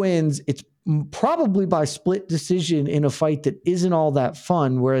she wins, it's probably by split decision in a fight that isn't all that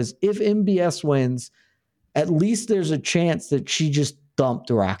fun. Whereas if MBS wins, at least there's a chance that she just dumped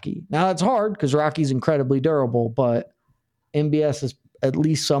Rocky. Now it's hard because Rocky's incredibly durable, but MBS is at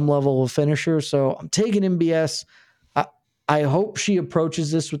least some level of finisher. So I'm taking MBS. I hope she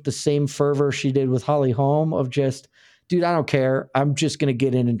approaches this with the same fervor she did with Holly Holm of just, dude, I don't care. I'm just going to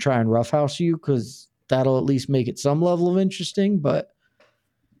get in and try and roughhouse you because that'll at least make it some level of interesting. But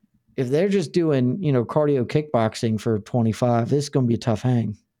if they're just doing, cardio kickboxing for 25, this is going to be a tough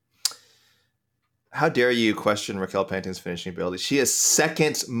hang. How dare you question Raquel Pennington's finishing ability? She is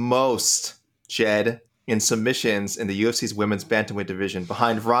second most, Jed, in submissions in the UFC's women's bantamweight division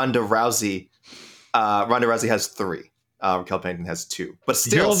behind Ronda Rousey. Ronda Rousey has 3. Raquel Pennington has 2. But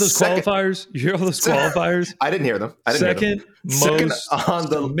still, you hear all those qualifiers? You hear all those qualifiers? I didn't hear them. Second most on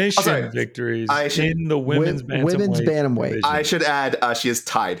the submission victories in the women's bantamweight. I should add, she is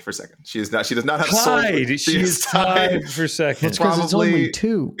tied for second. She does not have tied. She is tied for second. It's because it's only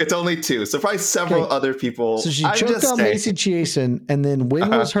 2. It's only 2. So probably several other people. So she choked out Macy Chiasson, and then when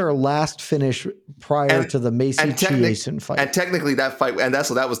was her last finish prior to the Macy Chiasson fight? And technically that fight, and that's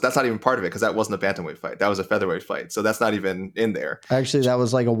not even part of it because that wasn't a bantamweight fight. That was a featherweight fight. So that's not even in there. Actually, that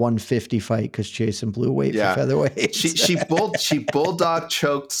was like a 150 fight because Chiasson blew weight for featherweight. She bulldog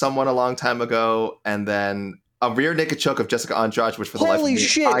choked someone a long time ago, and then a rear naked choke of Jessica Andrade, which for the life of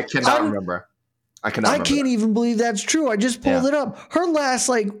me, I cannot remember. I can't even believe that's true. I just pulled it up. Her last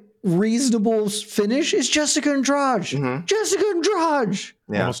reasonable finish is Jessica Andrade. Mm-hmm. Jessica Andrade.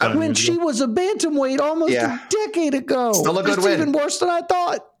 Yeah. When she was a bantamweight almost a decade ago. Still a good win. Even worse than I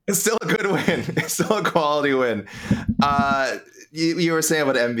thought. It's still a good win. It's still a quality win. You were saying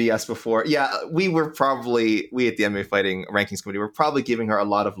about MBS before. Yeah, we at the MMA Fighting Rankings Committee, were probably giving her a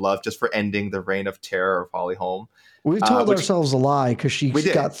lot of love just for ending the reign of terror of Holly Holm. We've told ourselves a lie because she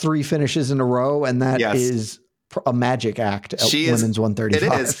got 3 finishes in a row, and that is a magic act at women's 135.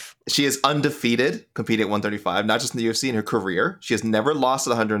 It is. She is undefeated competing at 135, not just in the UFC, in her career. She has never lost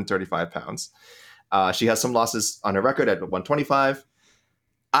at 135 pounds. She has some losses on her record at 125.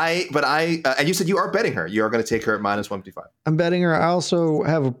 And you said you are betting her. You are going to take her at -155. I'm betting her. I also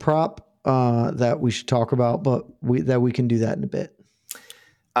have a prop that we should talk about, but we can do that in a bit.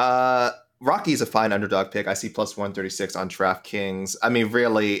 Rocky is a fine underdog pick. I see +136 on DraftKings. I mean,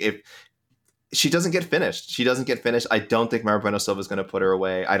 really, if she doesn't get finished, I don't think Mayra Bueno Silva is going to put her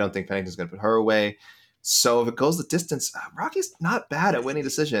away. I don't think Pennington's going to put her away. So if it goes the distance, Rocky's not bad at winning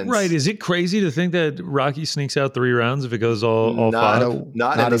decisions. Right. Is it crazy to think that Rocky sneaks out 3 rounds if it goes all 5?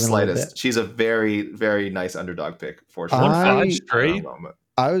 Not in the slightest. She's a very, very nice underdog pick for sure. 1-5 straight?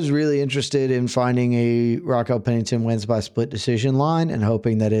 I was really interested in finding a Raquel Pennington wins by split decision line and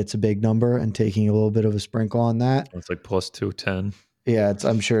hoping that it's a big number and taking a little bit of a sprinkle on that. It's like plus 210. Yeah,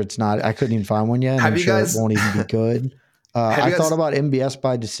 I'm sure it's not. I couldn't even find one yet. And I'm sure it won't even be good. I thought about MBS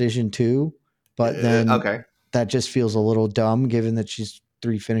by decision too, but then that just feels a little dumb given that she's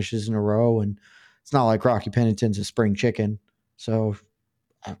 3 finishes in a row, and it's not like Rocky Pennington's a spring chicken. So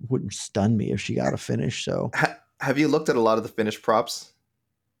it wouldn't stun me if she got a finish. So have you looked at a lot of the finish props?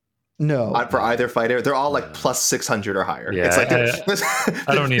 No. For either fighter, they're all like plus 600 or higher. Yeah, it's like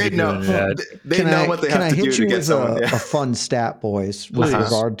I don't need to know that. They know what they have to do to get someone. A fun stat, boys, with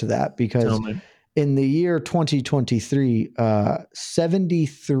regard to that, because in the year 2023,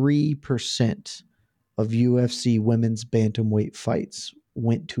 73% of UFC women's bantamweight fights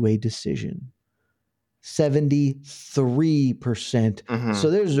went to a decision. 73%. So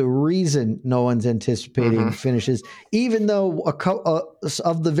there's a reason no one's anticipating finishes, even though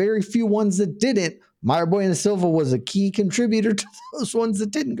of the very few ones that didn't, Mayra Silva was a key contributor to those ones that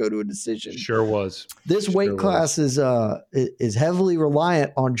didn't go to a decision. Sure was. This weight class is heavily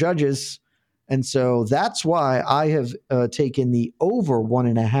reliant on judges. And so that's why I have taken the over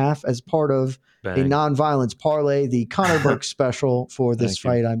 1.5 as part of a non-violence parlay, the Conor Burke special for this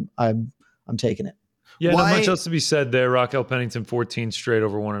fight. I'm taking it. Yeah, not much else to be said there. Raquel Pennington, 14 straight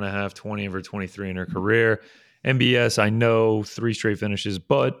over 1.5, 20 of her 23 in her career. MBS, I know 3 straight finishes,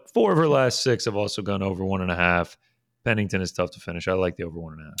 but 4 of her last 6 have also gone over 1.5. Pennington is tough to finish. I like the over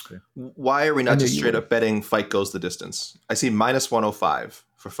 1.5. Yeah. Why are we not just straight up betting fight goes the distance? I see minus 105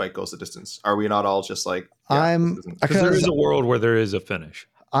 for fight goes the distance. Are we not all just like, because there is a world where there is a finish.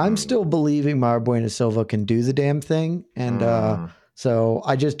 I'm still believing Mayra Silva can do the damn thing. And, so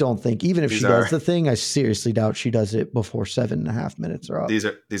I just don't think, even if she does the thing, I seriously doubt she does it before 7.5 minutes are up. These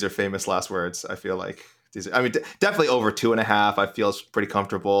are famous last words. I feel like definitely over 2.5. I feel it's pretty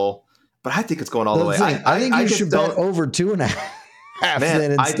comfortable, but I think it's going all the way. I think you should bet over 2.5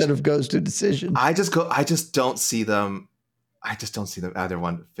 then instead of goes to decision. I just don't see them. I just don't see them either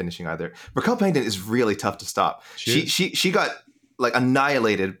one finishing either. Raquel Pennington is really tough to stop. She got like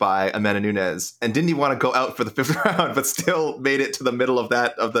annihilated by Amanda Nunes and didn't even want to go out for the 5th round, but still made it to the middle of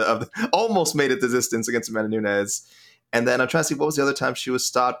the almost made it the distance against Amanda Nunes. And then I'm trying to see what was the other time she was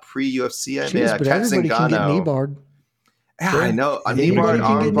stopped pre-UFC. But everybody can get knee barred. Yeah, I know. A knee barred,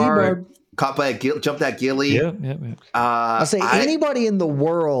 arm barred, caught by jump that ghillie. Yeah. I'll say anybody in the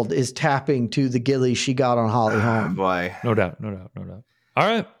world is tapping to the ghillie she got on Holly Holm. Boy, no doubt. All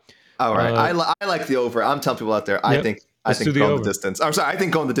right. I like the over. I'm telling people out there. I think going the distance. I'm sorry. I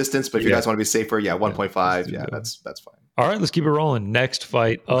think going the distance. But if you guys want to be safer, 1.5. Yeah, that's fine. All right, let's keep it rolling. Next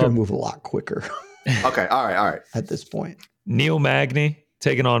fight. We're gonna move a lot quicker. Okay. All right. At this point, Neil Magny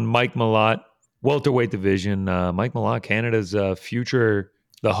taking on Mike Malott, welterweight division. Mike Malott, Canada's future.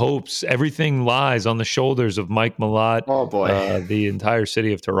 The hopes, everything lies on the shoulders of Mike Malott. Oh boy, the entire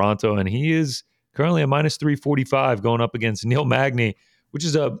city of Toronto, and he is currently a minus 345 going up against Neil Magny, which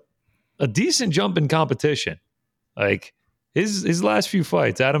is a decent jump in competition. Like his last few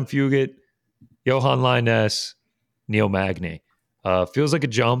fights, Adam Fugit, Johan Lyness, Neil Magny, feels like a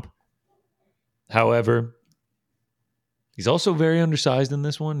jump. However, he's also very undersized in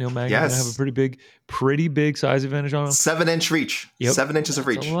this one. Neil Magny going to have a pretty big size advantage on him. 7-inch reach. Yep. 7 inches of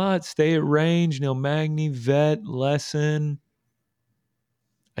reach. That's a lot. Stay at range. Neil Magny, vet, lesson.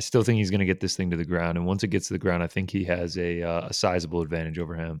 I still think he's going to get this thing to the ground. And once it gets to the ground, I think he has a sizable advantage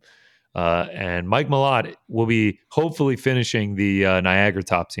over him. And Mike Malott will be hopefully finishing the Niagara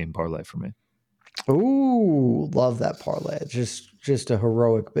top team parlay for me. Ooh, love that parlay. Just a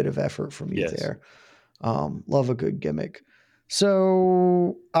heroic bit of effort from you there. Love a good gimmick.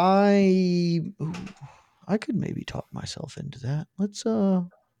 So I could maybe talk myself into that.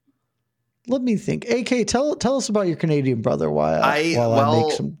 Let me think. AK, tell us about your Canadian brother while I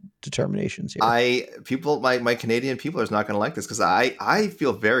make some determinations here. My Canadian people are not going to like this because I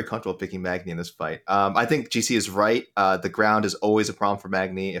feel very comfortable picking Magny in this fight. I think GC is right. The ground is always a problem for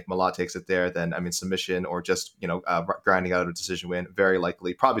Magny. If Malott takes it there, then submission or just grinding out a decision win, very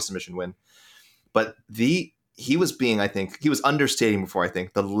likely, probably submission win. But he was understating before. I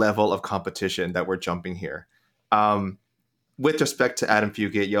think the level of competition that we're jumping here. With respect to Adam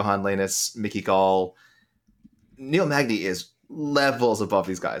Fugit, Johan Lyness, Mickey Gall, Neil Magny is levels above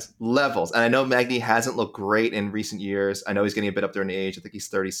these guys. Levels. And I know Magny hasn't looked great in recent years. I know he's getting a bit up there in age. I think he's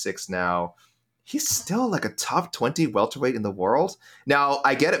 36 now. He's still like a top 20 welterweight in the world. Now,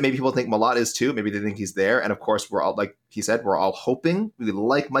 I get it. Maybe people think Malott is too. Maybe they think he's there. And of course, we're all, like he said, we're all hoping. We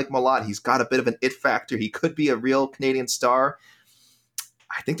like Mike Malott. He's got a bit of an it factor. He could be a real Canadian star.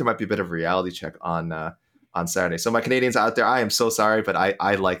 I think there might be a bit of a reality check on on Saturday. So my Canadians out there, I am so sorry, but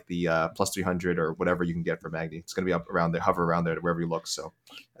I like the plus 300 or whatever you can get for Magny. It's going to be up around there, hover around there wherever you look. So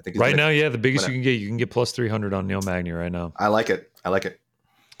I think right now, yeah, the biggest you can get plus 300 on Neil Magny right now. I like it.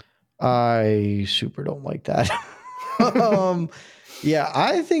 I super don't like that. Yeah,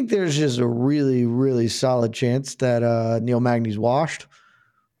 I think there's just a really, really solid chance that Neil Magny's washed.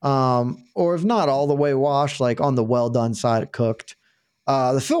 Or if not all the way washed, like on the well done side, cooked.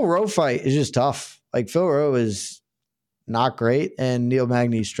 The Phil Rowe fight is just tough. Like Phil Rowe is not great, and Neil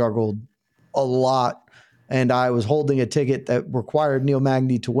Magny struggled a lot. And I was holding a ticket that required Neil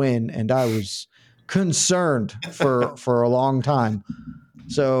Magny to win, and I was concerned for a long time.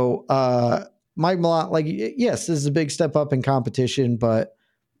 So Mike Malott, like, yes, this is a big step up in competition, but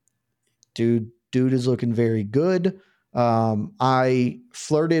dude is looking very good. I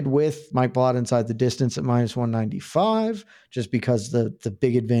flirted with Mike Malott inside the distance at minus 195 just because the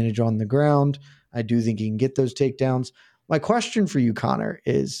big advantage on the ground. I do think he can get those takedowns. My question for you, Connor,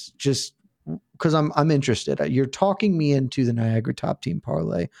 is just because I'm interested. You're talking me into the Niagara Top Team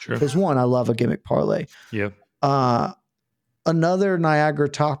parlay. Sure. Because one, I love a gimmick parlay. Yeah. Another Niagara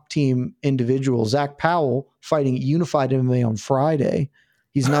Top Team individual, Zach Powell, fighting at Unified MMA on Friday.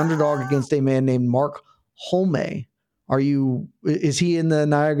 He's an underdog against a man named Mark Holme. Is he in the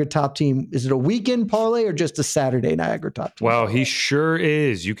Niagara Top Team? Is it a weekend parlay or just a Saturday Niagara Top Team? Wow, parlay? he sure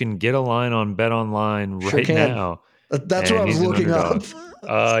is. You can get a line on Bet Online right now. That's what I was looking up.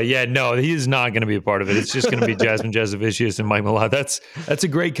 Yeah, no, he is not going to be a part of it. It's just going to be Jasmine Jasovicius and Mike Malott. That's a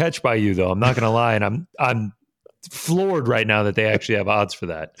great catch by you, though. I'm not going to lie, and I'm floored right now that they actually have odds for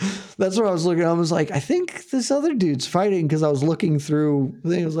that. That's what I was looking at. I was like, I think this other dude's fighting because I was looking through.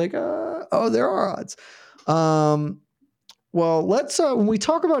 I was like, oh, there are odds. Well, let's when we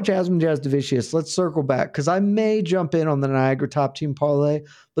talk about Jasmine Jasovicius, let's circle back because I may jump in on the Niagara Top Team parlay,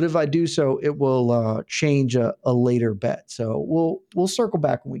 but if I do so, it will change a later bet. So we'll circle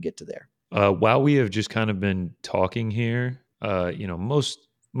back when we get to there. While we have just kind of been talking here,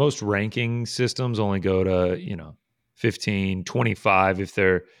 most ranking systems only go to 15, 25 if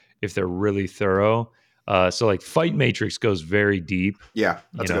they're really thorough. So like Fight Matrix goes very deep. Yeah,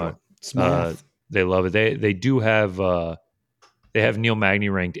 that's a good one. They love it. They do have. They have Neil Magny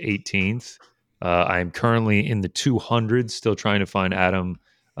ranked 18th. I am currently in the 200s, still trying to find Adam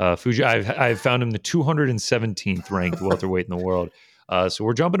Fuji. I've found him the 217th ranked welterweight in the world. So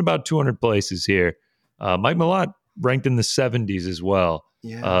we're jumping about 200 places here. Mike Malott ranked in the 70s as well.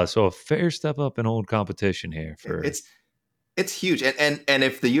 Yeah. So a fair step up in old competition here. It's huge. And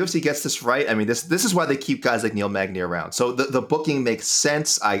if the UFC gets this right, I mean, this is why they keep guys like Neil Magny around. So the booking makes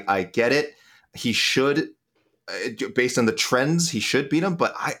sense. I get it. He should. Based on the trends, he should beat him.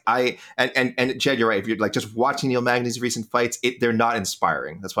 But and Jed, you're right. If you're like just watching Neil Magny's recent fights, they're not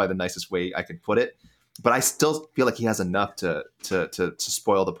inspiring. That's probably the nicest way I could put it. But I still feel like he has enough to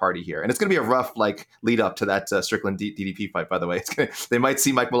spoil the party here. And it's going to be a rough lead up to that Strickland DDP fight. By the way, they might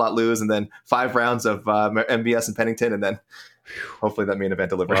see Mike Malott lose, and then 5 rounds of MBS and Pennington, and then hopefully that main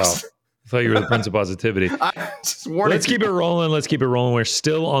event delivers. Wow. I thought you were the Prince of Positivity. Let's keep it rolling. We're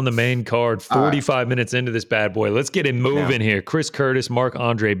still on the main card, 45 minutes into this bad boy. Let's get it moving here. Chris Curtis,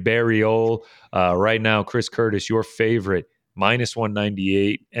 Marc-Andre Barriol. Right now, Chris Curtis, your favorite, minus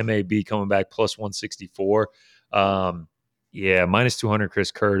 198. MAB coming back plus 164. Minus 200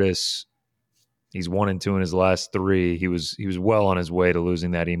 Chris Curtis. He's 1-2 in his last 3. He was well on his way to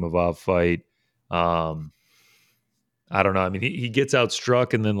losing that Imavov fight. I don't know. I mean, he gets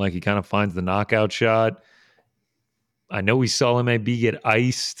outstruck and then he kind of finds the knockout shot. I know we saw MAB get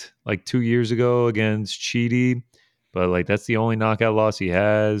iced 2 years ago against Chidi, but that's the only knockout loss he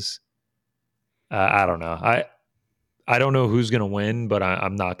has. I don't know. I don't know who's going to win, but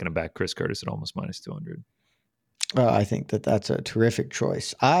I'm not going to back Chris Curtis at almost minus 200. I think that's a terrific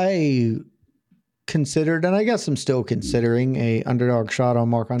choice. I considered, and I guess I'm still considering, a underdog shot on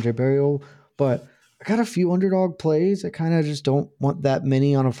Marc-Andre Barriol, but I got a few underdog plays. I kind of just don't want that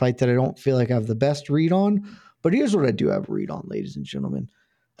many on a fight that I don't feel like I have the best read on. But here's what I do have a read on, ladies and gentlemen.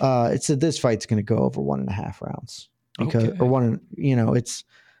 It's that this fight's going to go over 1.5 rounds. It's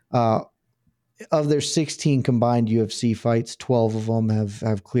of their 16 combined UFC fights, 12 of them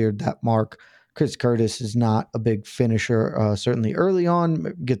have cleared that mark. Chris Curtis is not a big finisher, certainly early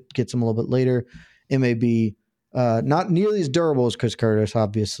on, gets him a little bit later. It may be not nearly as durable as Chris Curtis,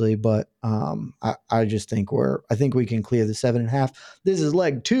 obviously, but I just think we can clear the 7.5. This is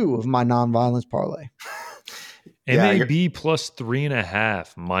leg 2 of my non-violence parlay. MAB plus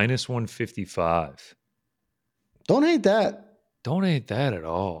 3.5, minus 155. Don't hate that. Don't hate that at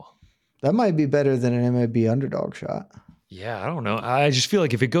all. That might be better than an MAB underdog shot. Yeah, I don't know. I just feel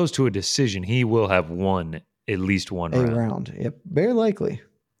like if it goes to a decision, he will have won at least one round. Yep, very likely.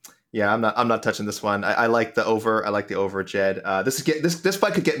 Yeah, I'm not touching this one. I like the over. I like the over, Jed. This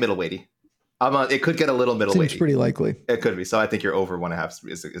fight could get middleweighty. It could get a little middleweighty. Seems pretty likely. It could be. So I think your over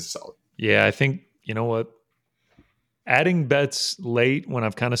 1.5 is solid. Yeah, I think, you know what? Adding bets late when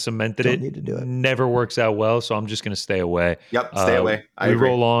I've kind of cemented Need to do it. never works out well, so I'm just going to stay away. Yep, stay away. I agree.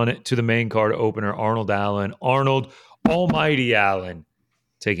 Roll on to the main card opener, Arnold Almighty Allen,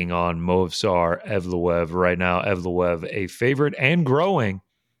 taking on Movsar Evloev. Right now, Evloev, a favorite and growing.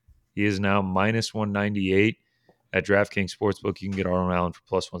 He is now minus 198 at DraftKings Sportsbook. You can get Arnold Allen for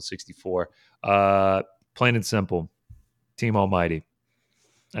plus 164. Plain and simple, Team Almighty.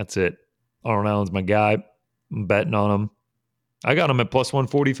 That's it. Arnold Allen's my guy. I'm betting on him. I got him at plus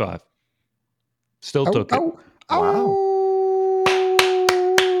 145. Still took it. Wow.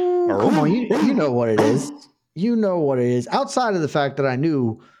 Come on, you know what it is. You know what it is. Outside of the fact that I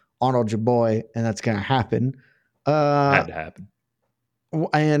knew Arnold's your boy, and that's going to happen. Had to happen.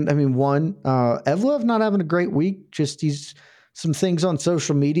 And I mean, Evloev not having a great week. Just he's some things on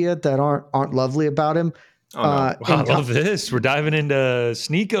social media that aren't lovely about him. Oh, no. Wow, I love this. We're diving into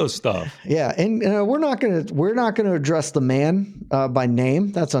Sneeko stuff. Yeah, and we're not gonna address the man by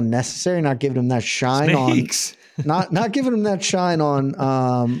name. That's unnecessary. Not giving him that shine Snakes. on. Not giving him that shine on.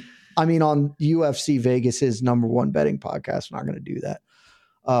 On UFC Vegas's #1 betting podcast. We're not going to do that.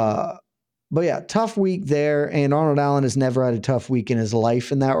 But yeah, tough week there. And Arnold Allen has never had a tough week in his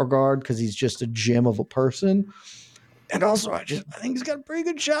life in that regard because he's just a gem of a person. And also, I think he's got a pretty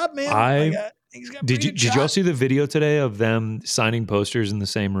good shot, man. Did y'all see the video today of them signing posters in the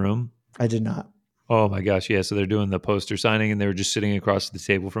same room? I did not. Oh my gosh, yeah. So they're doing the poster signing and they were just sitting across the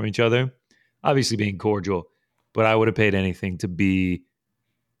table from each other, obviously being cordial. But I would have paid anything to be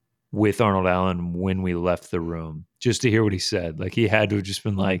with Arnold Allen when we left the room, just to hear what he said. Like, he had to have just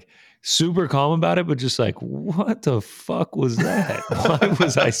been like super calm about it, but just like, what the fuck was that? Why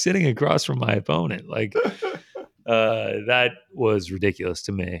was I sitting across from my opponent? Like, that was ridiculous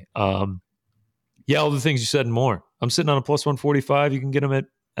to me. Yeah, all the things you said and more. I'm sitting on a plus 145. You can get them at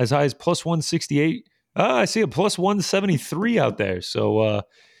as high as plus 168. I see a plus 173 out there. So,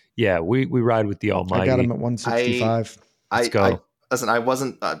 yeah, we ride with the Almighty. I got him at 165. Let's go. Listen, I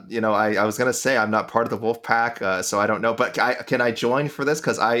wasn't, I was going to say I'm not part of the Wolf Pack, so I don't know. But can I join for this?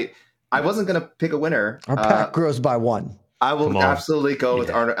 Because I wasn't going to pick a winner. Our pack grows by one. I will absolutely go with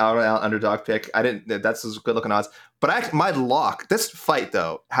Arnold Allen underdog pick. That's good looking odds. But my lock, this fight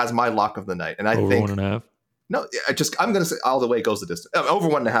though, has my lock of the night, and I think 1.5. No, I'm going to say all the way goes the distance. Over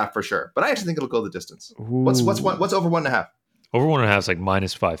 1.5 for sure. But I actually think it'll go the distance. Ooh. What's over 1.5? Over 1.5 is like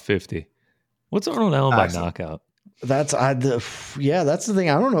minus 550. What's Arnold Allen by knockout? That's the thing.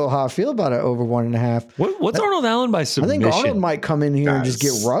 I don't know how I feel about it over 1.5. What's Arnold Allen by submission? I think Arnold might come in here and just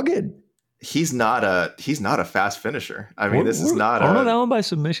get rugged. He's not a fast finisher. I mean, this is not Arnold Allen by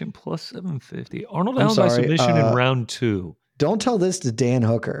submission plus 750. Arnold Allen by submission in round 2. Don't tell this to Dan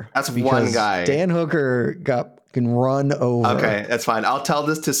Hooker. That's one guy. Dan Hooker can run over. Okay, that's fine. I'll tell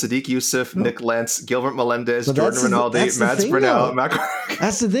this to Sadiq Youssef, Nick Lentz, Gilbert Melendez, Jordan Rinaldi, Mads Burnell.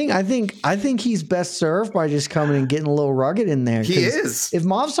 That's the thing. I think he's best served by just coming and getting a little rugged in there. He is. If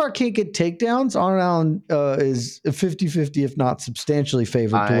Movsar can't get takedowns, Arnold Allen is 50-50, if not substantially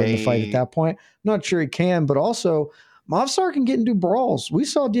favored to win the fight at that point. I'm not sure he can, but also Movsar can get into brawls. We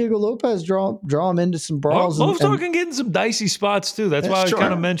saw Diego Lopez draw him into some brawls. Movsar can get in some dicey spots too. That's why I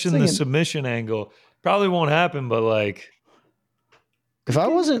kind of mentioned the submission angle. Probably won't happen, but like, if I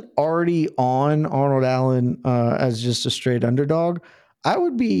wasn't already on Arnold Allen as just a straight underdog, I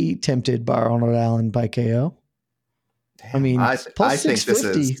would be tempted by Arnold Allen by KO. Damn, I mean, plus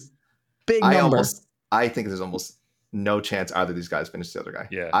 650, big number. I think there's almost no chance either of these guys finish the other guy.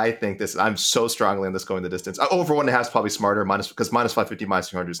 Yeah, I think I'm so strongly on this going the distance. Over 1.5 is probably smarter, because minus 550, minus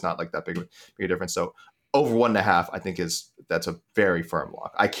 200 is not like that big a difference. So over 1.5, I think that's a very firm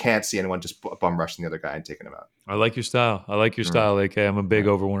lock. I can't see anyone just bum rushing the other guy and taking him out. I like your style. Style, AK. I'm a big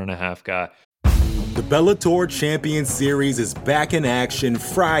over 1.5 guy. The Bellator Champion Series is back in action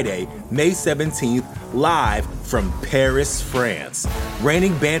Friday, May 17th, live from Paris, France.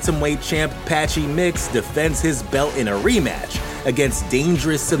 Reigning bantamweight champ Patchy Mix defends his belt in a rematch against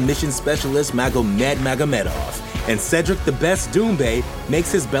dangerous submission specialist Magomed Magomedov. And Cedric the Best Doumbé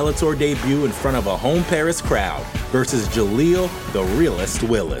makes his Bellator debut in front of a home Paris crowd versus Jaleel the Realist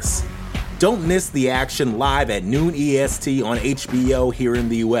Willis. Don't miss the action live at noon EST on HBO here in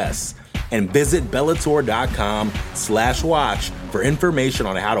the US. And visit Bellator.com/watch for information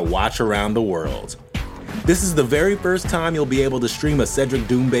on how to watch around the world. This is the very first time you'll be able to stream a Cedric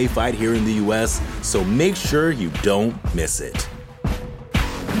Doumbé fight here in the US, so make sure you don't miss it.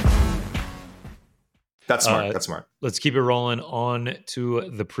 That's smart. That's smart. Let's keep it rolling on to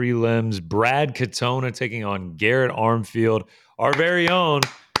the prelims. Brad Katona taking on Garrett Armfield, our very own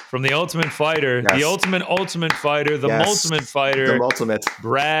from the Ultimate Fighter, yes. the ultimate fighter, the multimate fighter, the ultimate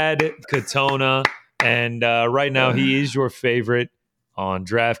Brad Katona. And right now he is your favorite on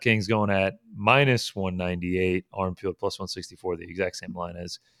DraftKings, going at -198, Armfield +164, the exact same line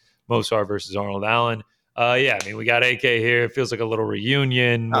as Mosar versus Arnold Allen. Yeah, I mean, we got AK here. It feels like a little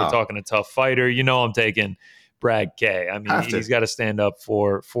reunion. We're talking a tough fighter. You know I'm taking Brad K. I mean, he's got to stand up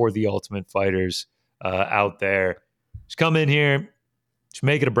for the ultimate fighters out there. Just come in here. Just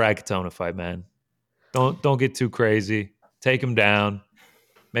make it a Brad Katona fight, man. Don't get too crazy. Take him down.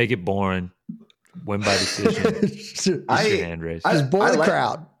 Make it boring. Win by decision. Just hand raise. Just bore the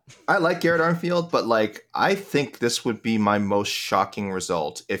crowd. I like Garrett Armfield, but like I think this would be my most shocking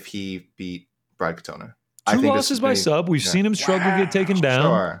result if he beat Brad Katona. Two losses by sub. We've seen him struggle to get taken down.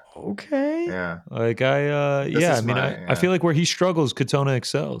 Sure. Okay. Yeah. Like I feel like where he struggles, Katona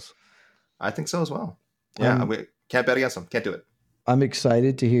excels. I think so as well. Yeah. We can't bet against him. Can't do it. I'm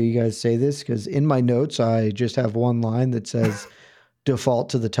excited to hear you guys say this because in my notes, I just have one line that says default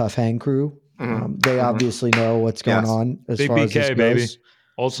to the tough hand crew. They obviously know what's going on as Big far BK, as this goes. baby.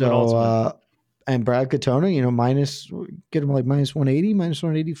 Ultimate. And Brad Katona, get him like -180,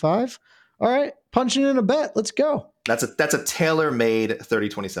 -185. All right, punching in a bet. Let's go. That's a tailor-made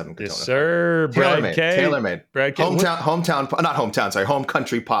 30-27 Katona. Yes, sir. Brad K. Tailor-made. Brad K. Home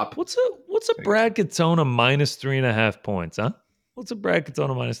country pop. What's a Brad Katona -3.5 points, huh? What's a Brad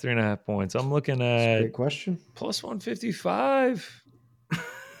Katona -3.5 points? I'm looking at great question. +155.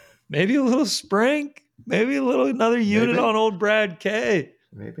 Maybe a little Sprank. Maybe another unit on old Brad K.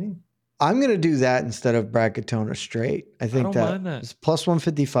 Maybe. I'm going to do that instead of Brad Katona straight. I think don't mind that. It's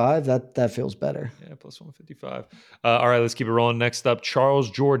 +155. That feels better. Yeah, +155. All right, let's keep it rolling. Next up,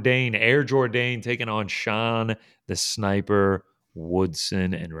 Charles Jourdain, Air Jourdain taking on Sean the Sniper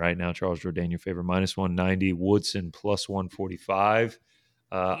Woodson. And right now, Charles Jourdain, your favorite, -190. Woodson +145.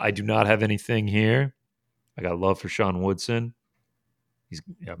 I do not have anything here. I got love for Sean Woodson. He's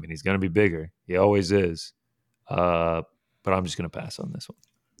going to be bigger. He always is. But I'm just going to pass on this one.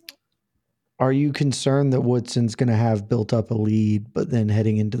 Are you concerned that Woodson's going to have built up a lead, but then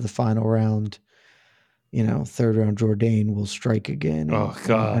heading into the final round, third round Jourdain will strike again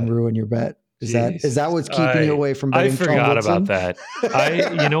and ruin your bet? Is that what's keeping you away from betting? I forgot about that.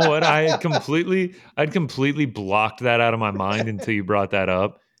 You know what? I'd completely blocked that out of my mind until you brought that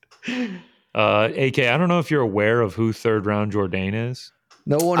up. AK, I don't know if you're aware of who third round Jourdain is.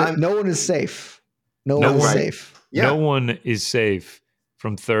 No one is safe. No one is safe. Yeah. No one is safe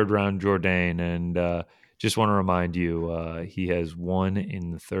from third round Jourdain. And just want to remind you, he has won in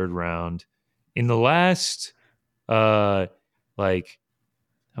the third round. In the last, how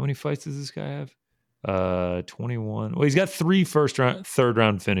many fights does this guy have? 21. Well, he's got 3 third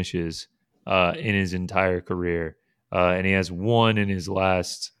round finishes in his entire career. And he has 1 in his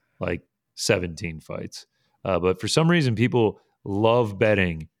last 17 fights. But for some reason, people love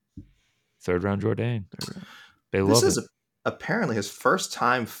betting third round Jourdain. They love it. Apparently his first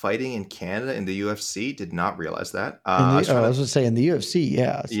time fighting in Canada in the UFC. Did not realize that. I was going to say in the UFC,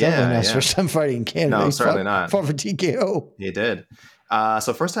 yeah. It's definitely not his first time fighting in Canada. No, certainly not. Fought for TKO. He did.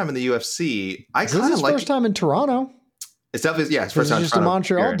 So first time in the UFC. This is his first time in Toronto. It's definitely, his first time in Toronto. He's just a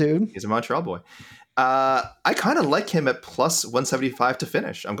Montreal dude. He's a Montreal boy. I kind of like him at +175 to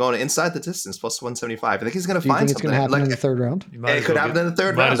finish. I'm going inside the distance, +175. I think he's going to find something. It's going to happen in the third round? It could happen in the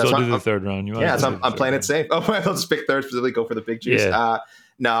third round. Might as well do the third round. I'm playing it safe. Oh, I'll just pick third, specifically go for the big juice. Yeah.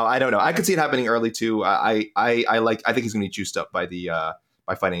 No, I don't know. I could see it happening early too. I think he's going to be juiced up by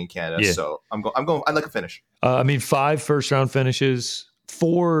fighting in Canada. Yeah. So I'm going. I'd like a finish. 5 first round finishes,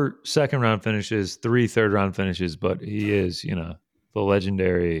 4 second round finishes, 3 third round finishes. But he is, the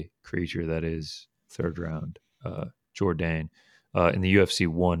legendary creature that is third round Jourdain. In the UFC,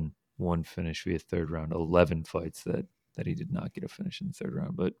 one finish via third round, 11 fights that he did not get a finish in the third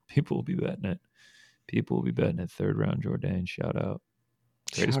round. But people will be betting it. Third round Jourdain. Shout out.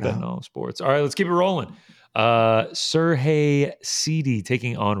 Greatest bet in all of sports. All right, let's keep it rolling. Sergey Cedi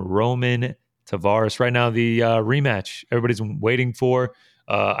taking on Roman Tavares. Right now, the rematch everybody's waiting for.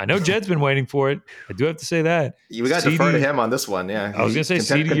 I know Jed's been waiting for it. I do have to say that. We got to defer to him on this one, yeah. I was going to say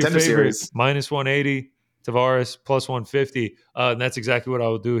Cedi, your favorite, series. -180, Tavares, +150. And that's exactly what I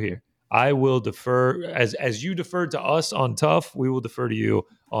will do here. I will defer, as you deferred to us on Tough, we will defer to you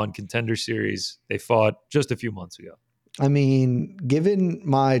on Contender Series. They fought just a few months ago. I mean, given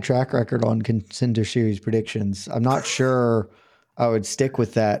my track record on Contender Series predictions, I'm not sure I would stick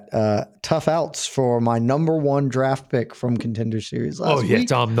with that. Tough outs for my number one draft pick from Contender Series last week.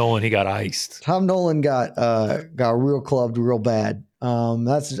 Tom Nolan, he got iced. Tom Nolan got real clubbed real bad.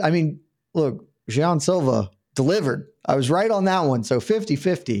 Look, Gian Silva delivered. I was right on that one. So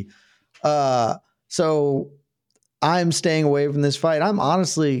 50-50. So I'm staying away from this fight. I'm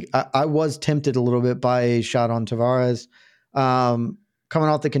honestly, I was tempted a little bit by a shot on Tavares. Coming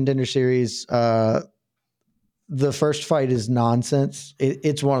off the Contender Series, the first fight is nonsense.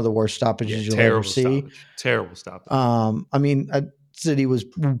 It's one of the worst stoppages you'll ever see. Terrible stoppage. I mean, I said he was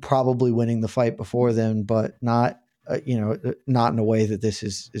probably winning the fight before then, but not in a way that this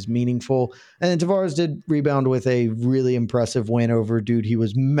is meaningful. And then Tavares did rebound with a really impressive win over a dude he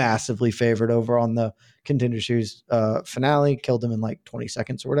was massively favored over on the Contender Series finale, killed him in like 20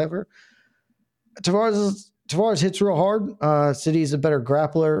 seconds or whatever. Tavares hits real hard. City's a better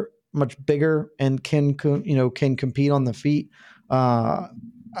grappler, much bigger, and can compete on the feet. I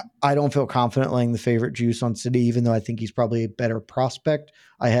don't feel confident laying the favorite juice on City, even though I think he's probably a better prospect.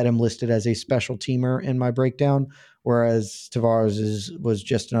 I had him listed as a special teamer in my breakdown, whereas Tavares was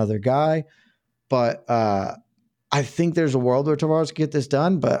just another guy. But I think there's a world where Tavares could get this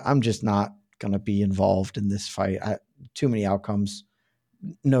done, but I'm just not going to be involved in this fight. Too many outcomes.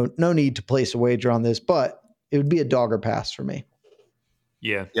 No need to place a wager on this, but it would be a dog or pass for me.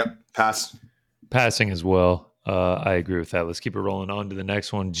 Yeah. Yep. Pass. Passing as well. I agree with that. Let's keep it rolling on to the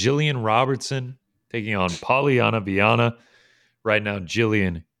next one. Jillian Robertson taking on Polyana Viana. Right now,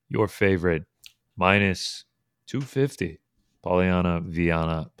 Jillian, your favorite, minus 250. Polyana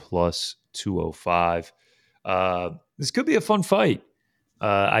Viana plus 205. This could be a fun fight.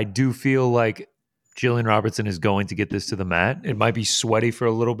 I do feel like Jillian Robertson is going to get this to the mat. It might be sweaty for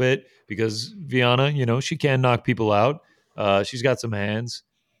a little bit because Viana, she can knock people out. She's got some hands,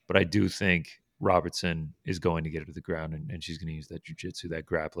 but I do think Robertson is going to get her to the ground and she's going to use that jiu-jitsu, that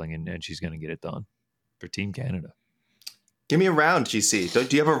grappling, and she's going to get it done for Team Canada. Give me a round, GC.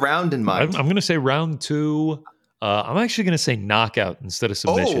 Do you have a round in mind? I'm going to say round 2. I'm actually going to say knockout instead of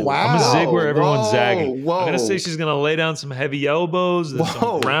submission. Oh, wow. I'm going to zig where everyone's zagging. Whoa. I'm going to say she's going to lay down some heavy elbows,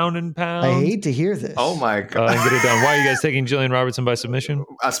 some ground and pound. I hate to hear this. Oh, my God. And get it done. Why are you guys taking Jillian Robertson by submission?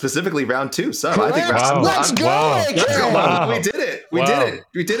 Specifically round 2. So Correct. I think round Let's go. Wow. We did it.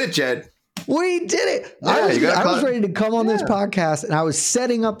 We did it, Jed. We did it. Yeah, I was ready to come on this podcast, and I was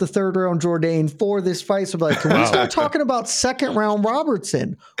setting up the third round Jourdain for this fight. So I'm like, can we start talking about second round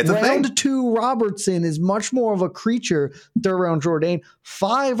Robertson? Round 2 Robertson is much more of a creature. Third round Jourdain.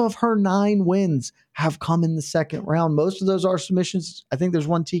 5 of her 9 wins have come in the second round. Most of those are submissions. I think there's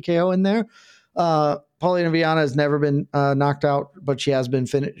 1 TKO in there. Polyana Viana has never been knocked out, but she has been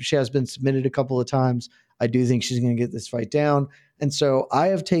submitted a couple of times. I do think she's going to get this fight down. And so I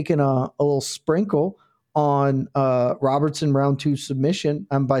have taken a little sprinkle on Robertson round 2 submission.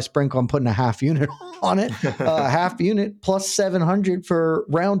 And by sprinkle, I'm putting a half unit on it. Half unit plus 700 for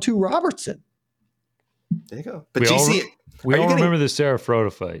round 2 Robertson. There you go. But we all remember the Sarah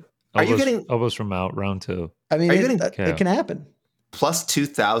Froda fight. Are you getting elbows from out round 2? I mean, it can happen. Plus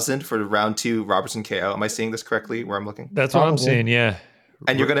 2,000 for round 2 Robertson KO. Am I seeing this correctly? Where I'm looking? That's what I'm seeing. Yeah.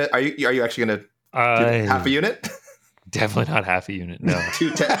 And are you actually gonna do half a unit? Definitely not half a unit. No. 2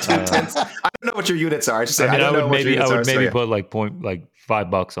 tenths. I don't know what your units are. I would maybe put like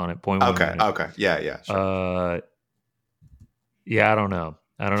 $5 on it. Okay. Yeah. Sure. Yeah. I don't know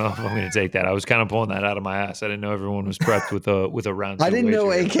if I'm going to take that. I was kind of pulling that out of my ass. I didn't know everyone was prepped with a round 2. I didn't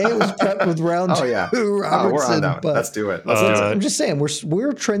know AK was prepped with round 2. Robertson, we're on that one. Let's do it. I'm just saying we're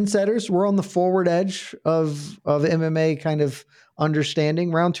trendsetters. We're on the forward edge of MMA kind of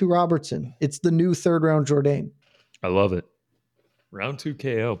understanding. Round 2 Robertson. It's the new third round Jourdain. I love it. Round 2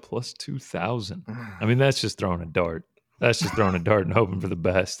 KO plus 2,000. I mean, that's just throwing a dart. And hoping for the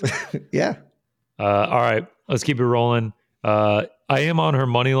best. Yeah. All right, let's keep it rolling. I am on her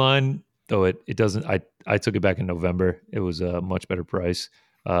money line, though it doesn't. I took it back in November. It was a much better price,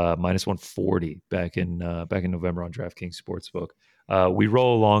 minus 140 back in November on DraftKings Sportsbook. We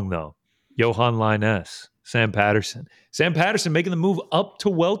roll along though. Johan Lines, Sam Patterson making the move up to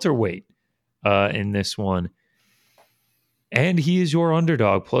welterweight in this one. And he is your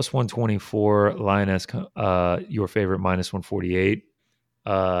underdog, plus 124. Lioness, your favorite, minus 148.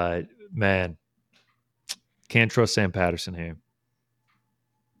 Man, can't trust Sam Patterson here.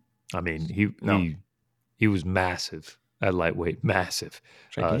 I mean, he was massive at lightweight, massive.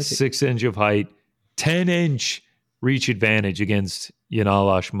 6 inch of height, 10-inch reach advantage against Yanal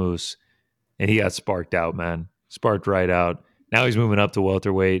Ashmus, and he got sparked out, man. Sparked right out. Now he's moving up to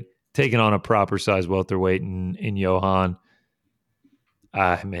welterweight. taking on a proper size welterweight in Johan.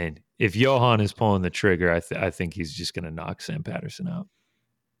 Man, if Johan is pulling the trigger, I think he's just going to knock Sam Patterson out.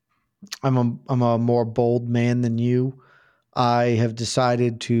 I'm a more bold man than you. I have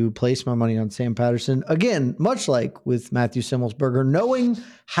decided to place my money on Sam Patterson. Again, much like with Matthew Simmelsberger, knowing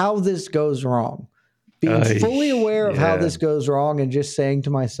how this goes wrong, being fully aware of how this goes wrong and just saying to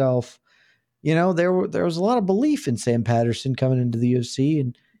myself, there was a lot of belief in Sam Patterson coming into the UFC.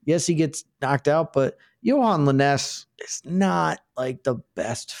 And yes, he gets knocked out, but Johan Liness is not like the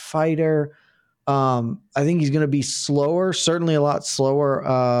best fighter. I think he's going to be slower, certainly a lot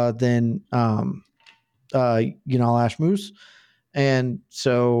slower than Ashmoose. And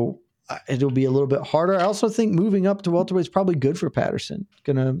so it'll be a little bit harder. I also think moving up to welterweight is probably good for Patterson.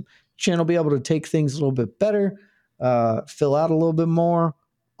 Chin will be able to take things a little bit better, fill out a little bit more.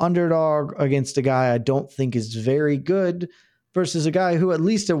 Underdog against a guy I don't think is very good versus a guy who at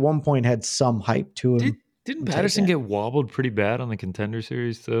least at one point had some hype to him. Didn't Patterson get wobbled pretty bad on the Contender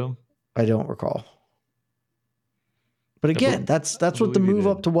Series too? I don't recall. But again, that's what the move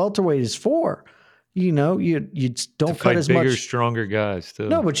up to welterweight is for. You don't cut as bigger, much stronger guys too.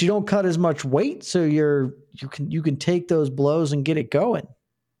 No, but you don't cut as much weight, so you can take those blows and get it going.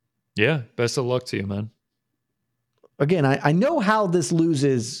 Yeah, best of luck to you, man. Again, I know how this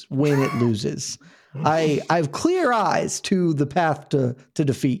loses when it loses. I have clear eyes to the path to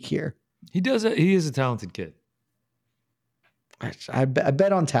defeat here. He is a talented kid. I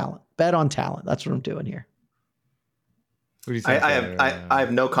bet on talent. Bet on talent. That's what I'm doing here. What do you think? I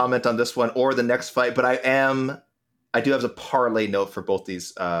have no comment on this one or the next fight, but I do have a parlay note for both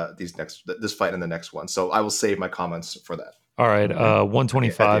this fight and the next one. So I will save my comments for that. All right,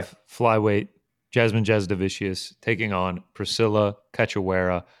 125 flyweight. Jasmine Jasudavicius taking on Priscilla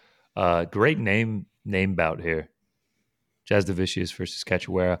Cachoeira. Great name bout here. Jasudavicius versus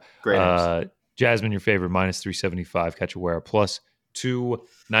Cachoeira. Great names. Jasmine, your favorite, minus 375. Cachoeira plus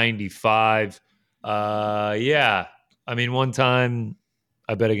 295. Yeah. I mean, one time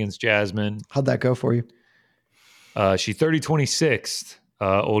I bet against Jasmine. How'd that go for you? She 30-26.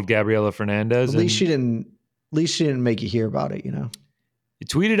 Old Gabriela Fernandez. At least she didn't make you hear about it, You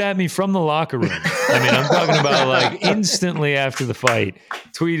tweeted at me from the locker room. I mean, I'm talking about like instantly after the fight.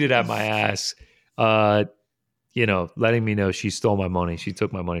 Tweeted at my ass, letting me know she stole my money. She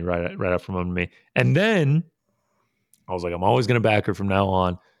took my money right up from under me. And then I was like, I'm always going to back her from now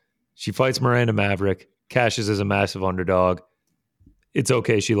on. She fights Miranda Maverick, cashes as a massive underdog. It's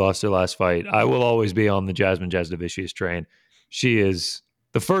okay. She lost her last fight. I will always be on the Jasmine Jasudavicius train. She is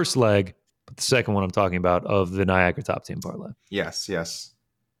the first leg, but the second one I'm talking about of the Niagara Top Team parlay. Yes.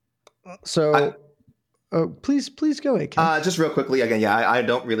 So, please go ahead, Ken. Just real quickly, again, I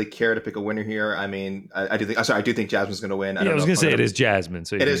don't really care to pick a winner here. I mean, I do think Jasmine's going to win. I was going to say it is Jasmine.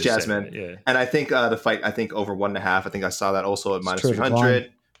 So it is Jasmine. Yeah. And I think the fight, over 1.5. I think I saw that also at minus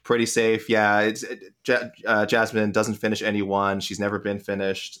 300. Pretty safe. Yeah, Jasmine doesn't finish anyone. She's never been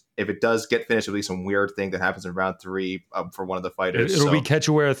finished. If it does get finished, it'll be some weird thing that happens in round 3 for one of the fighters. It'll be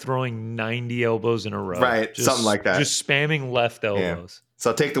Cachoeira throwing 90 elbows in a row. Right, something like that. Just spamming left elbows. Yeah.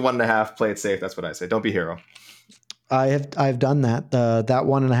 So take the 1.5, play it safe. That's what I say. Don't be hero. I've done that. That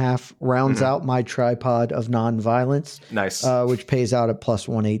 1.5 rounds out my tripod of nonviolence. Nice. Which pays out at plus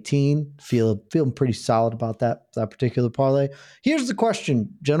 118. Feeling pretty solid about that particular parlay. Here's the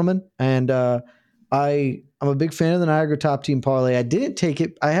question, gentlemen, and I'm a big fan of the Niagara Top Team parlay. I didn't take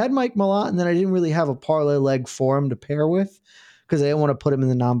it. I had Mike Malott, and then I didn't really have a parlay leg for him to pair with because I didn't want to put him in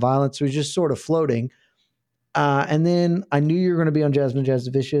the nonviolence. So he was just sort of floating. And then I knew you were going to be on Jasmine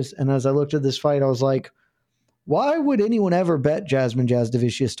Jasudavicius, and as I looked at this fight, I was like, why would anyone ever bet Jasmine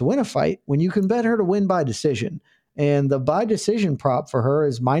Jasudavicius to win a fight when you can bet her to win by decision? And the by decision prop for her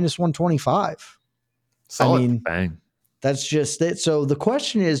is minus 125. Solid. I mean, bang. That's just it. So the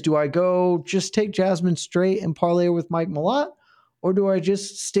question is, do I go just take Jasmine straight and parlay her with Mike Malott, or do I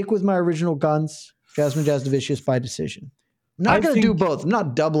just stick with my original guns, Jasmine Jasudavicius by decision? I'm not going to do both. I'm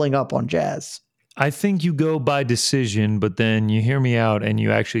not doubling up on Jazz. I think you go by decision, but then you hear me out and you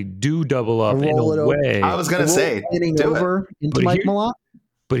actually do double up in a way. I was going to say, over into Mike Malott.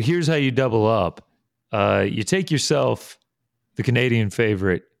 But here's how you double up. You take yourself the Canadian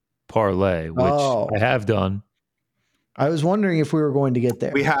favorite parlay, which I have done. I was wondering if we were going to get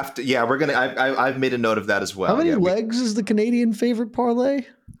there. We have to. Yeah, we're going to. I've made a note of that as well. How many legs is the Canadian favorite parlay?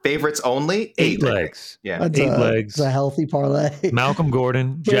 Favorites only? 8 legs. Yeah. That's 8 legs. It's a healthy parlay. Malcolm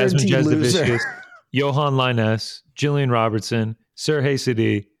Gordon, Jasmine Jasudavicius, Johan Liness, Jillian Robertson, Sergey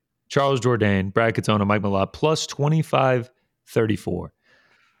Sidi, Charles Jourdain, Brad Katona, Mike Malott, plus 25.34.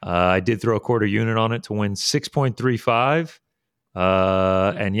 I did throw a quarter unit on it to win 6.35.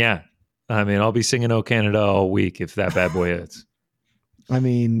 And yeah, I mean, I'll be singing "Oh Canada" all week if that bad boy hits. I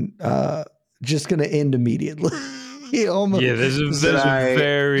mean, just going to end immediately. Yeah, there's a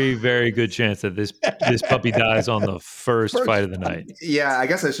very, very good chance that this puppy dies on the first fight of the night. Yeah, I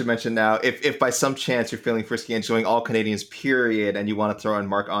guess I should mention now, if by some chance you're feeling frisky and showing all Canadians, period, and you want to throw in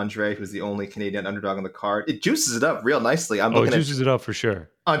Marc-Andre, who's the only Canadian underdog on the card, it juices it up real nicely. It juices it up for sure.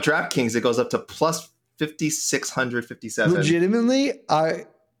 On DraftKings, it goes up to plus 5,657. Legitimately,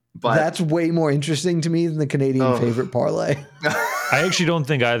 that's way more interesting to me than the Canadian favorite parlay. I actually don't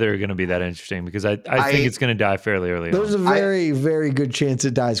think either are going to be that interesting because I think it's going to die fairly early. There's a very, very good chance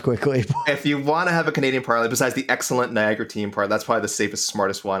it dies quickly. If you want to have a Canadian parlay, besides the excellent Niagara team parlay, that's probably the safest,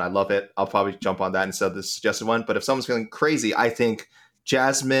 smartest one. I love it. I'll probably jump on that instead of the suggested one. But if someone's feeling crazy, I think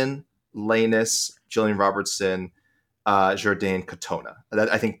Jasmine, Lanus, Jillian Robertson, Jourdain, Katona.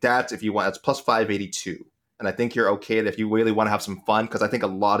 I think that's, if you want, that's plus 582. And I think you're okay if you really want to have some fun, because I think a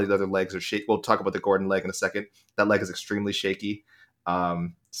lot of the other legs are shaky. We'll talk about the Gordon leg in a second. That leg is extremely shaky.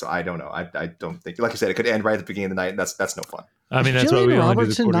 So I don't know. I don't think, like you said, it could end right at the beginning of the night, and that's no fun. I mean, that's Jillian why we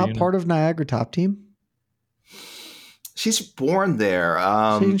Robertson only do the not part of Niagara top team? She's born there.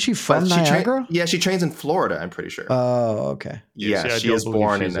 Isn't she from Niagara? She trains in Florida, I'm pretty sure. Oh, okay. Yeah, she is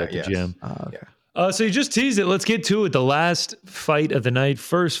born in that gym. Oh, okay. So you just teased it. Let's get to it. The last fight of the night,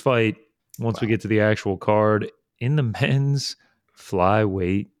 first fight, once we get to the actual card, in the men's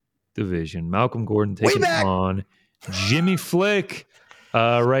flyweight division. Malcolm Gordon taking on Jimmy Flick.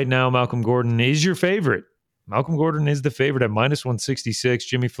 Right now, Malcolm Gordon is your favorite. Malcolm Gordon is the favorite at minus 166.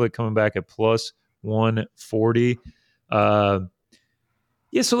 Jimmy Flick coming back at plus 140. So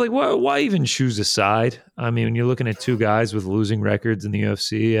like, why even choose a side? I mean, when you're looking at two guys with losing records in the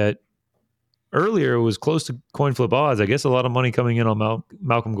UFC, earlier it was close to coin flip odds. I guess a lot of money coming in on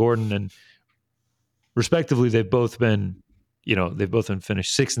Malcolm Gordon, and respectively, they've both been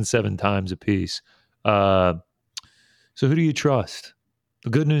finished 6 and 7 times apiece. So who do you trust? The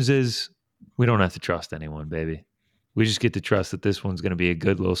good news is we don't have to trust anyone, baby. We just get to trust that this one's going to be a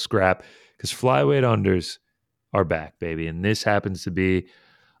good little scrap, because flyweight unders are back, baby. And this happens to be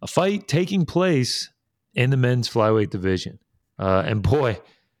a fight taking place in the men's flyweight division. And boy,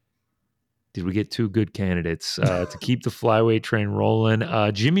 did we get two good candidates to keep the flyweight train rolling.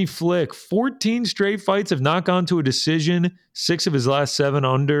 Jimmy Flick, 14 straight fights have not gone to a decision. 6 of his last 7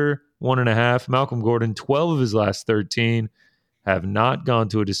 under 1.5. Malcolm Gordon, 12 of his last 13 have not gone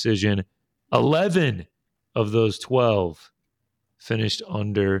to a decision. 11 of those 12 finished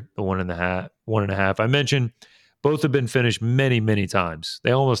under the 1.5. I mentioned both have been finished many, many times. They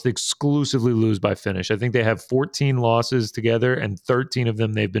almost exclusively lose by finish. I think they have 14 losses together, and 13 of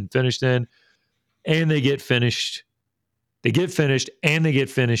them they've been finished in. And they get finished. They get finished, and they get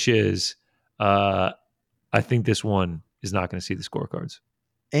finishes. I think this one is not going to see the scorecards.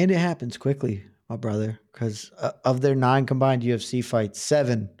 And it happens quickly, my brother, because of their 9 combined UFC fights,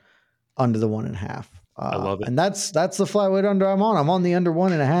 7 under the 1.5. I love it. And that's the flyweight under I'm on. I'm on the under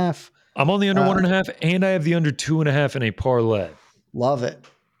 1.5. I'm on the under 1.5, and I have the under 2.5 in a parlay. Love it.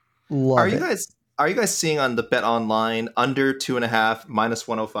 Are you guys seeing on the Bet Online under 2.5 minus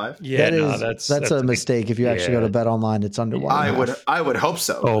 105? Yeah, that's a mistake. If you actually go to Bet Online, it's under 1.5. I would hope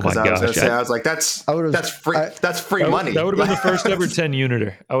so. Oh my gosh! I was like, that's free money. That would have been the first ever 10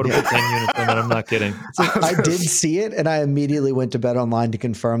 uniter. I would have put 10 units on that. I'm not kidding. I did see it, and I immediately went to Bet Online to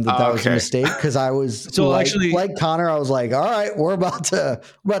confirm that was a mistake, because I was like Connor. I was like, all right, we're about to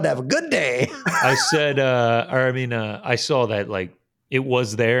have a good day. I said, I saw that like. It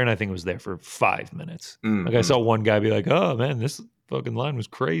was there, and I think it was there for 5 minutes. Mm-hmm. Like I saw one guy be like, "Oh man, this fucking line was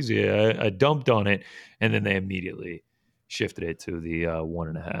crazy." I dumped on it, and then they immediately shifted it to the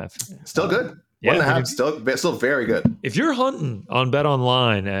 1.5. Still good. 1.5, still very good. If you're hunting on Bet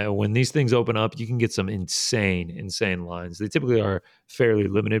Online, when these things open up, you can get some insane lines. They typically are fairly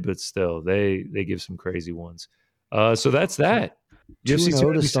limited, but still, they give some crazy ones. So that's that.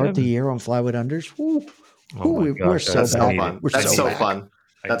 2-0 to start the year on flyweight unders. Woo. We're so bad. That's so fun.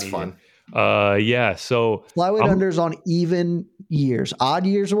 That's fun. So flyweight unders on even years. Odd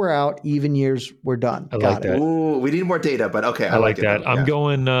years we're out. Even years we're done. Got it. Ooh, we need more data, but okay. I like that. I'm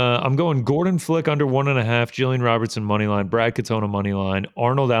going Gordon Flick under 1.5. Jillian Robertson money line. Brad Katona money line.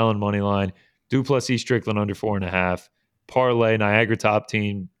 Arnold Allen money line. Du Plessis Strickland under 4.5. Parlay Niagara top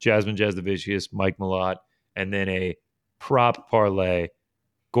team. Jasmine Jasdovicius, Mike Malott, and then a prop parlay.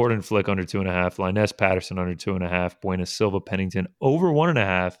 Gordon Flick under 2.5, Linus Patterson under 2.5, Buena Silva Pennington over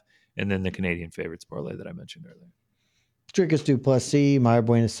 1.5, and then the Canadian favorites parlay that I mentioned earlier. Dricus Du Plessis, Meyer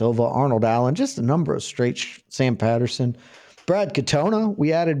Buena Silva, Arnold Allen, just a number of straight. Sam Patterson, Brad Katona.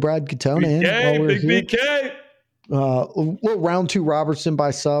 We added Brad Katona in while we were here. BK. little round 2 Robertson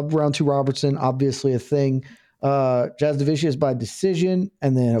by sub. Round 2 Robertson, obviously a thing. Jasudavicius by decision.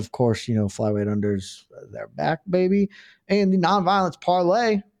 And then, of course, flyweight unders, they're back, baby. And the non-violence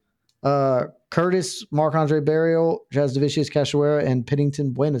parlay, Curtis, Marc-Andre Barrios, Jasudavicius, Cachoeira, and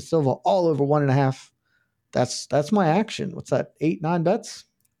Pennington Buena Silva all over 1.5. That's my action. What's that? 8-9 bets?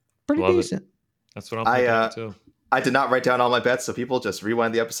 Pretty decent. That's what I'm thinking too. I did not write down all my bets, so people just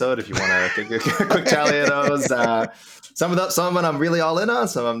rewind the episode if you want to take a quick tally of those. Some of them I'm really all in on.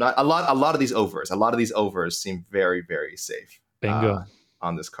 Some I'm not. A lot of these overs seem very, very safe. Bingo.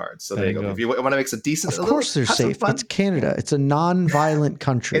 On this card. So there you go. If you want to make some decent, of course they're safe. It's Canada. It's a non-violent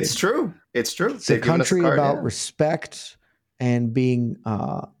country. It's true. It's a country about respect and being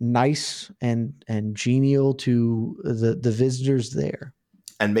nice and genial to the visitors there,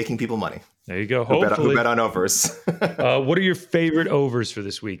 and making people money. There you go. Who bet on overs? What are your favorite overs for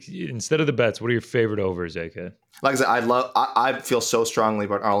this week? Instead of the bets, what are your favorite overs, AK? Like I said, I feel so strongly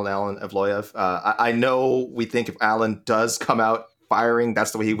about Allen Evloev. I know we think if Allen does come out firing,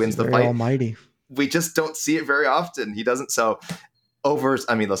 that's the way he wins the fight. Almighty. We just don't see it very often. He doesn't. So overs.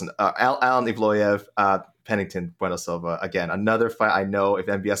 I mean, listen, Allen Evloev, Pennington Buena Silva. Again, another fight. I know if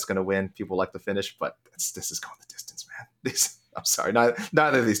MBS is going to win, people like the finish, but this is going the distance, man. I'm sorry,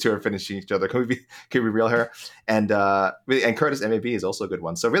 neither of these two are finishing each other. Can we be real here? And Curtis MAB is also a good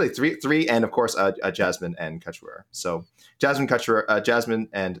one. So really three, and of course Jasmine and Cachoeira. So Jasmine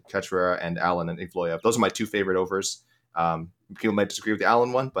and Cachoeira and Allen and Evloev. Those are my two favorite overs. People might disagree with the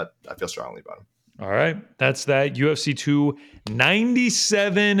Allen one, but I feel strongly about him. All right, that's that. UFC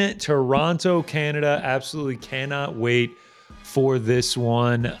 297, Toronto, Canada. Absolutely cannot wait for this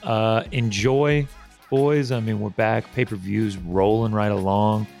one. Enjoy, boys. I mean, we're back. Pay-per-views rolling right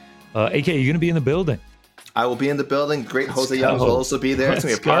along. AK, you're going to be in the building. I will be in the building. Great Jose Young will also be there. It's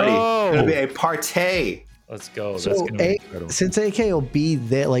going to be a party. It's going to be a party. Let's go. So that's going to be incredible. Since AK will be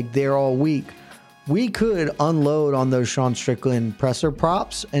there all week, we could unload on those Sean Strickland presser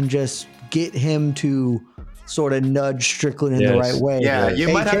props and just get him to sort of nudge Strickland in the right way. Yeah,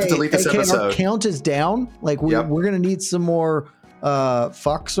 you might have to delete this episode. Our count is down. Like we're going to need some more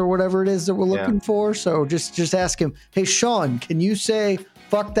fucks or whatever it is that we're looking for. So just ask him, hey, Sean, can you say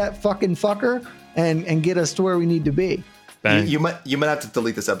fuck that fucking fucker and get us to where we need to be? You might have to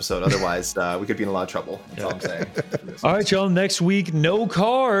delete this episode. Otherwise, we could be in a lot of trouble. That's all I'm saying. All right, y'all. Next week, no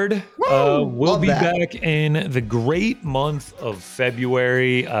card. We'll be back in the great month of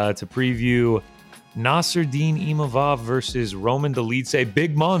February to preview Nasruddin Imavov versus Roman Dolidze.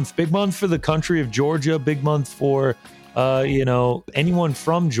 Big month for the country of Georgia. Big month for anyone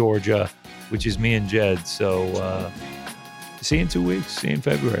from Georgia, which is me and Jed. So see you in 2 weeks. See you in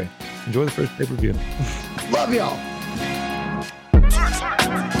February. Enjoy the first pay-per-view. Love y'all.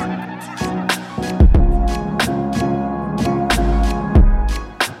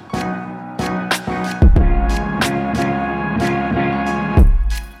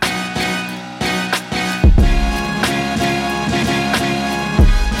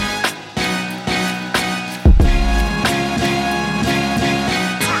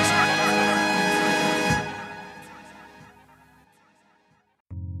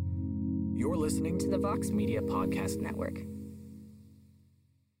 You're listening to the Vox Media Podcast Network.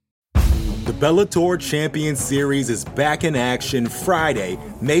 The Bellator Champion Series is back in action Friday,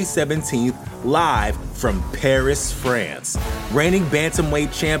 May 17th, live from Paris, France. Reigning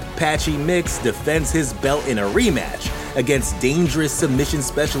bantamweight champ Patchy Mix defends his belt in a rematch against dangerous submission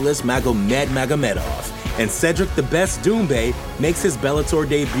specialist Magomed Magomedov. And Cedric the Best Doumbé makes his Bellator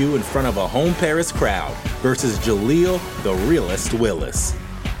debut in front of a home Paris crowd versus Jaleel the Realist Willis.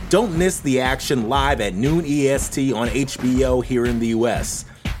 Don't miss the action live at noon EST on HBO here in the US.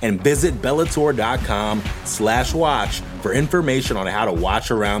 And visit Bellator.com/watch for information on how to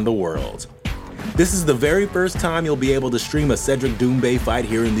watch around the world. This is the very first time you'll be able to stream a Cedric Doumbé fight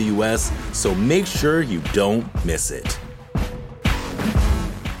here in the US, so make sure you don't miss it.